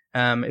equipped,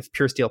 if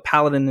Pure Steel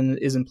Paladin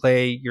is in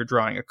play, you're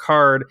drawing a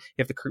card.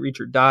 If the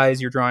creature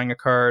dies, you're drawing a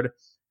card.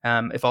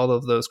 If all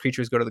of those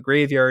creatures go to the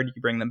graveyard,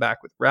 you bring them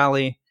back with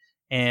Rally.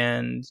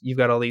 And you've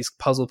got all these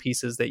puzzle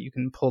pieces that you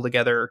can pull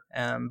together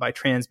by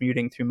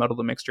transmuting through Muddle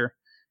the Mixture.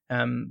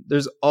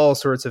 There's all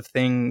sorts of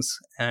things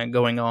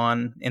going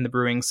on in the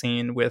brewing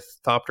scene with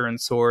Thopter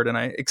and Sword, and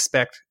I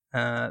expect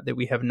that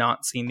we have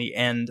not seen the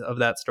end of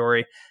that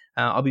story.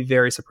 I'll be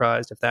very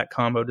surprised if that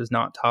combo does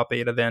not top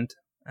 8 an event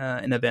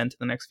in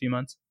the next few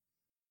months.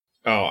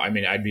 Oh, I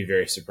mean, I'd be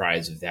very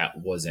surprised if that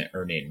wasn't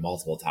earning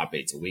multiple top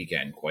 8s a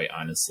weekend, quite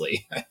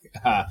honestly.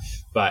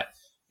 But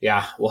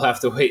yeah, we'll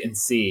have to wait and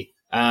see.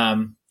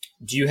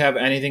 Do you have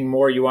anything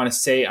more you want to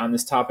say on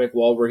this topic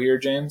while we're here,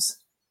 James?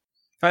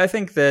 I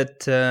think that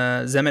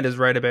Zemet is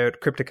right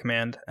about Cryptic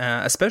Command,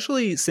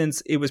 especially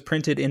since it was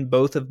printed in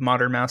both of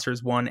Modern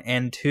Masters 1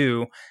 and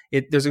 2.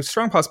 There's a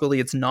strong possibility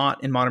it's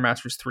not in Modern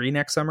Masters 3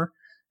 next summer,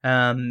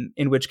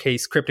 in which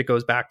case Cryptic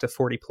goes back to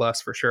 40 plus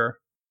for sure.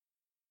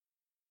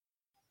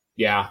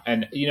 Yeah,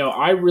 and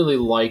I really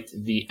liked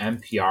the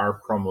NPR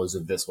promos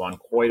of this one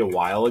quite a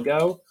while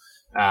ago.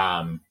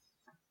 I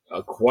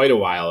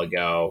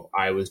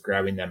was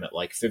grabbing them at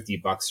like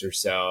 $50 or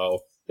so.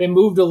 They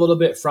moved a little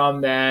bit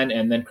from then,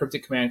 and then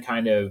Cryptic Command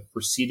kind of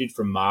receded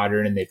from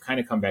Modern, and they've kind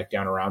of come back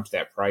down around to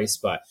that price.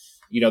 But,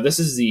 this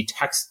is the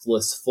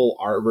textless full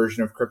art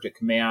version of Cryptic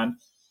Command.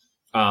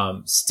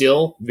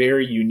 Still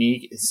very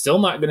unique. Still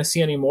not going to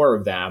see any more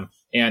of them.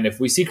 And if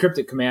we see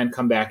Cryptic Command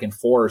come back in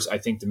force, I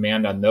think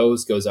demand on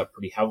those goes up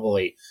pretty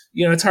heavily.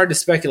 It's hard to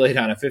speculate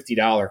on a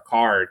 $50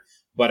 card,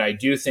 but I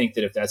do think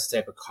that if that's the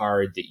type of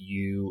card that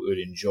you would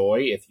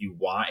enjoy, if you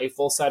want a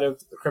full set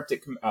of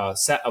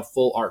set of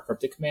full art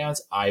Cryptic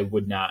Commands, I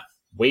would not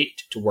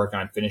wait to work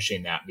on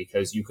finishing that,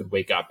 because you could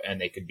wake up and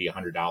they could be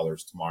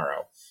 $100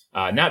 tomorrow.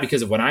 Not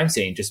because of what I'm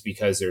saying, just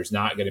because there's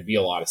not going to be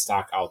a lot of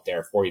stock out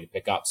there for you to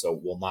pick up. So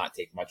it will not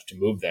take much to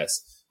move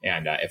this.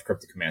 And if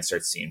Cryptic Command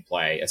starts seeing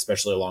play,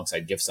 especially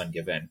alongside Gifts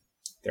Ungiven,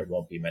 there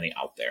won't be many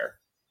out there.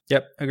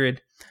 Yep,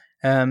 agreed.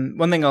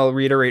 One thing I'll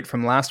reiterate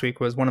from last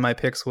week was one of my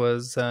picks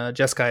was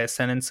Jeskai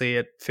Ascendancy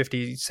at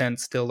 50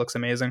 cents. Still looks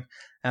amazing.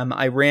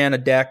 I ran a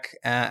deck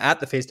at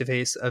the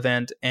face-to-face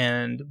event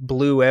and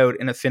blew out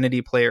an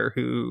Affinity player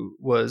who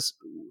was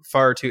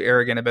far too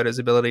arrogant about his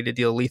ability to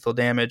deal lethal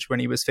damage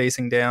when he was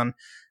facing down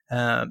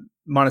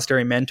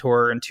Monastery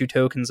Mentor and 2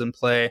 tokens in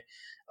play.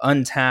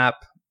 Untap,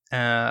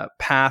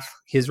 path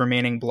his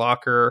remaining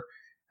blocker,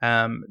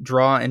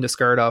 draw and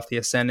discard off the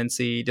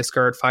Ascendancy,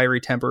 discard Fiery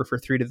Temper for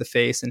 3 to the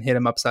face and hit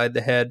him upside the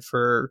head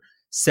for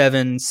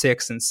 7,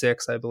 6, and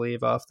 6, I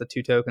believe, off the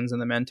 2 tokens in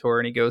the Mentor,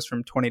 and he goes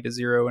from 20 to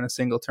 0 in a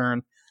single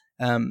turn.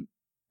 And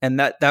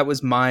that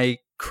was my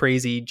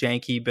crazy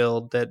janky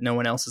build that no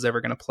one else is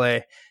ever going to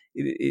play.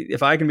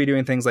 If I can be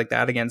doing things like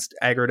that against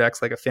aggro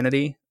decks like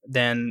Affinity,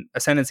 then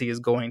Ascendancy is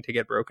going to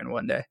get broken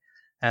one day.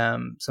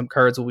 Some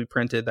cards will be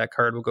printed, that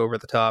card will go over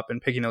the top,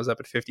 and picking those up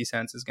at 50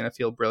 cents is going to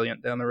feel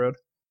brilliant down the road.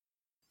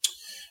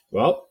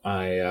 Well,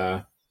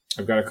 I've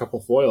got a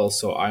couple foils,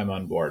 so I'm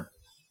on board.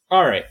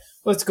 All right,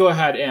 let's go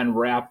ahead and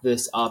wrap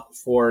this up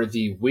for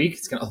the week.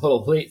 It's getting a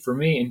little late for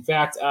me. In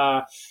fact,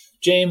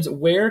 James,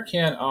 where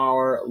can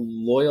our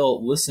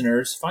loyal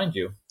listeners find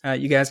you?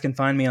 You guys can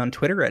find me on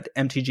Twitter at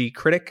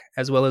MTGCritic,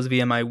 as well as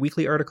via my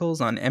weekly articles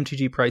on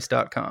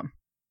mtgprice.com.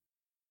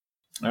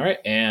 All right,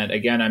 and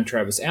again, I'm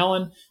Travis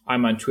Allen.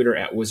 I'm on Twitter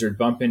at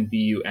WizardBumpin,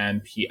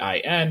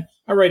 BUMPIN.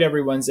 I write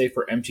every Wednesday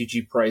for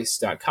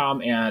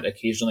mtgprice.com, and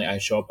occasionally I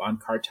show up on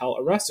Cartel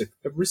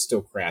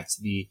Aristocrats,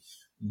 the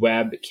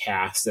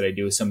webcast that I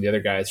do with some of the other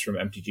guys from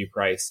MTG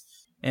Price.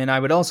 And I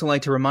would also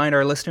like to remind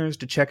our listeners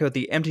to check out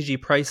the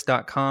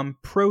mtgprice.com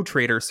Pro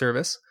Trader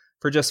service.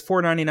 For just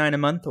 $4.99 a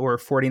month or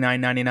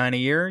 $49.99 a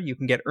year, you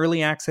can get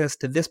early access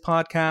to this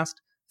podcast,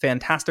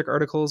 fantastic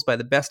articles by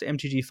the best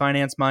MTG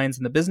finance minds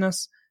in the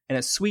business, and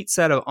a sweet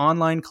set of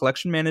online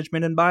collection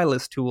management and buy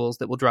list tools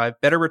that will drive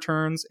better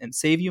returns and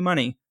save you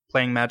money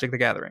playing Magic the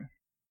Gathering.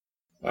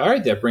 All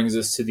right, that brings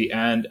us to the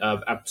end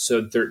of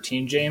episode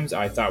 13, James.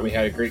 I thought we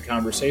had a great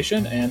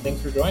conversation, and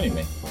thanks for joining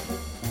me.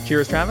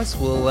 Cheers, Travis.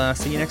 We'll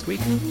see you next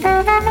week.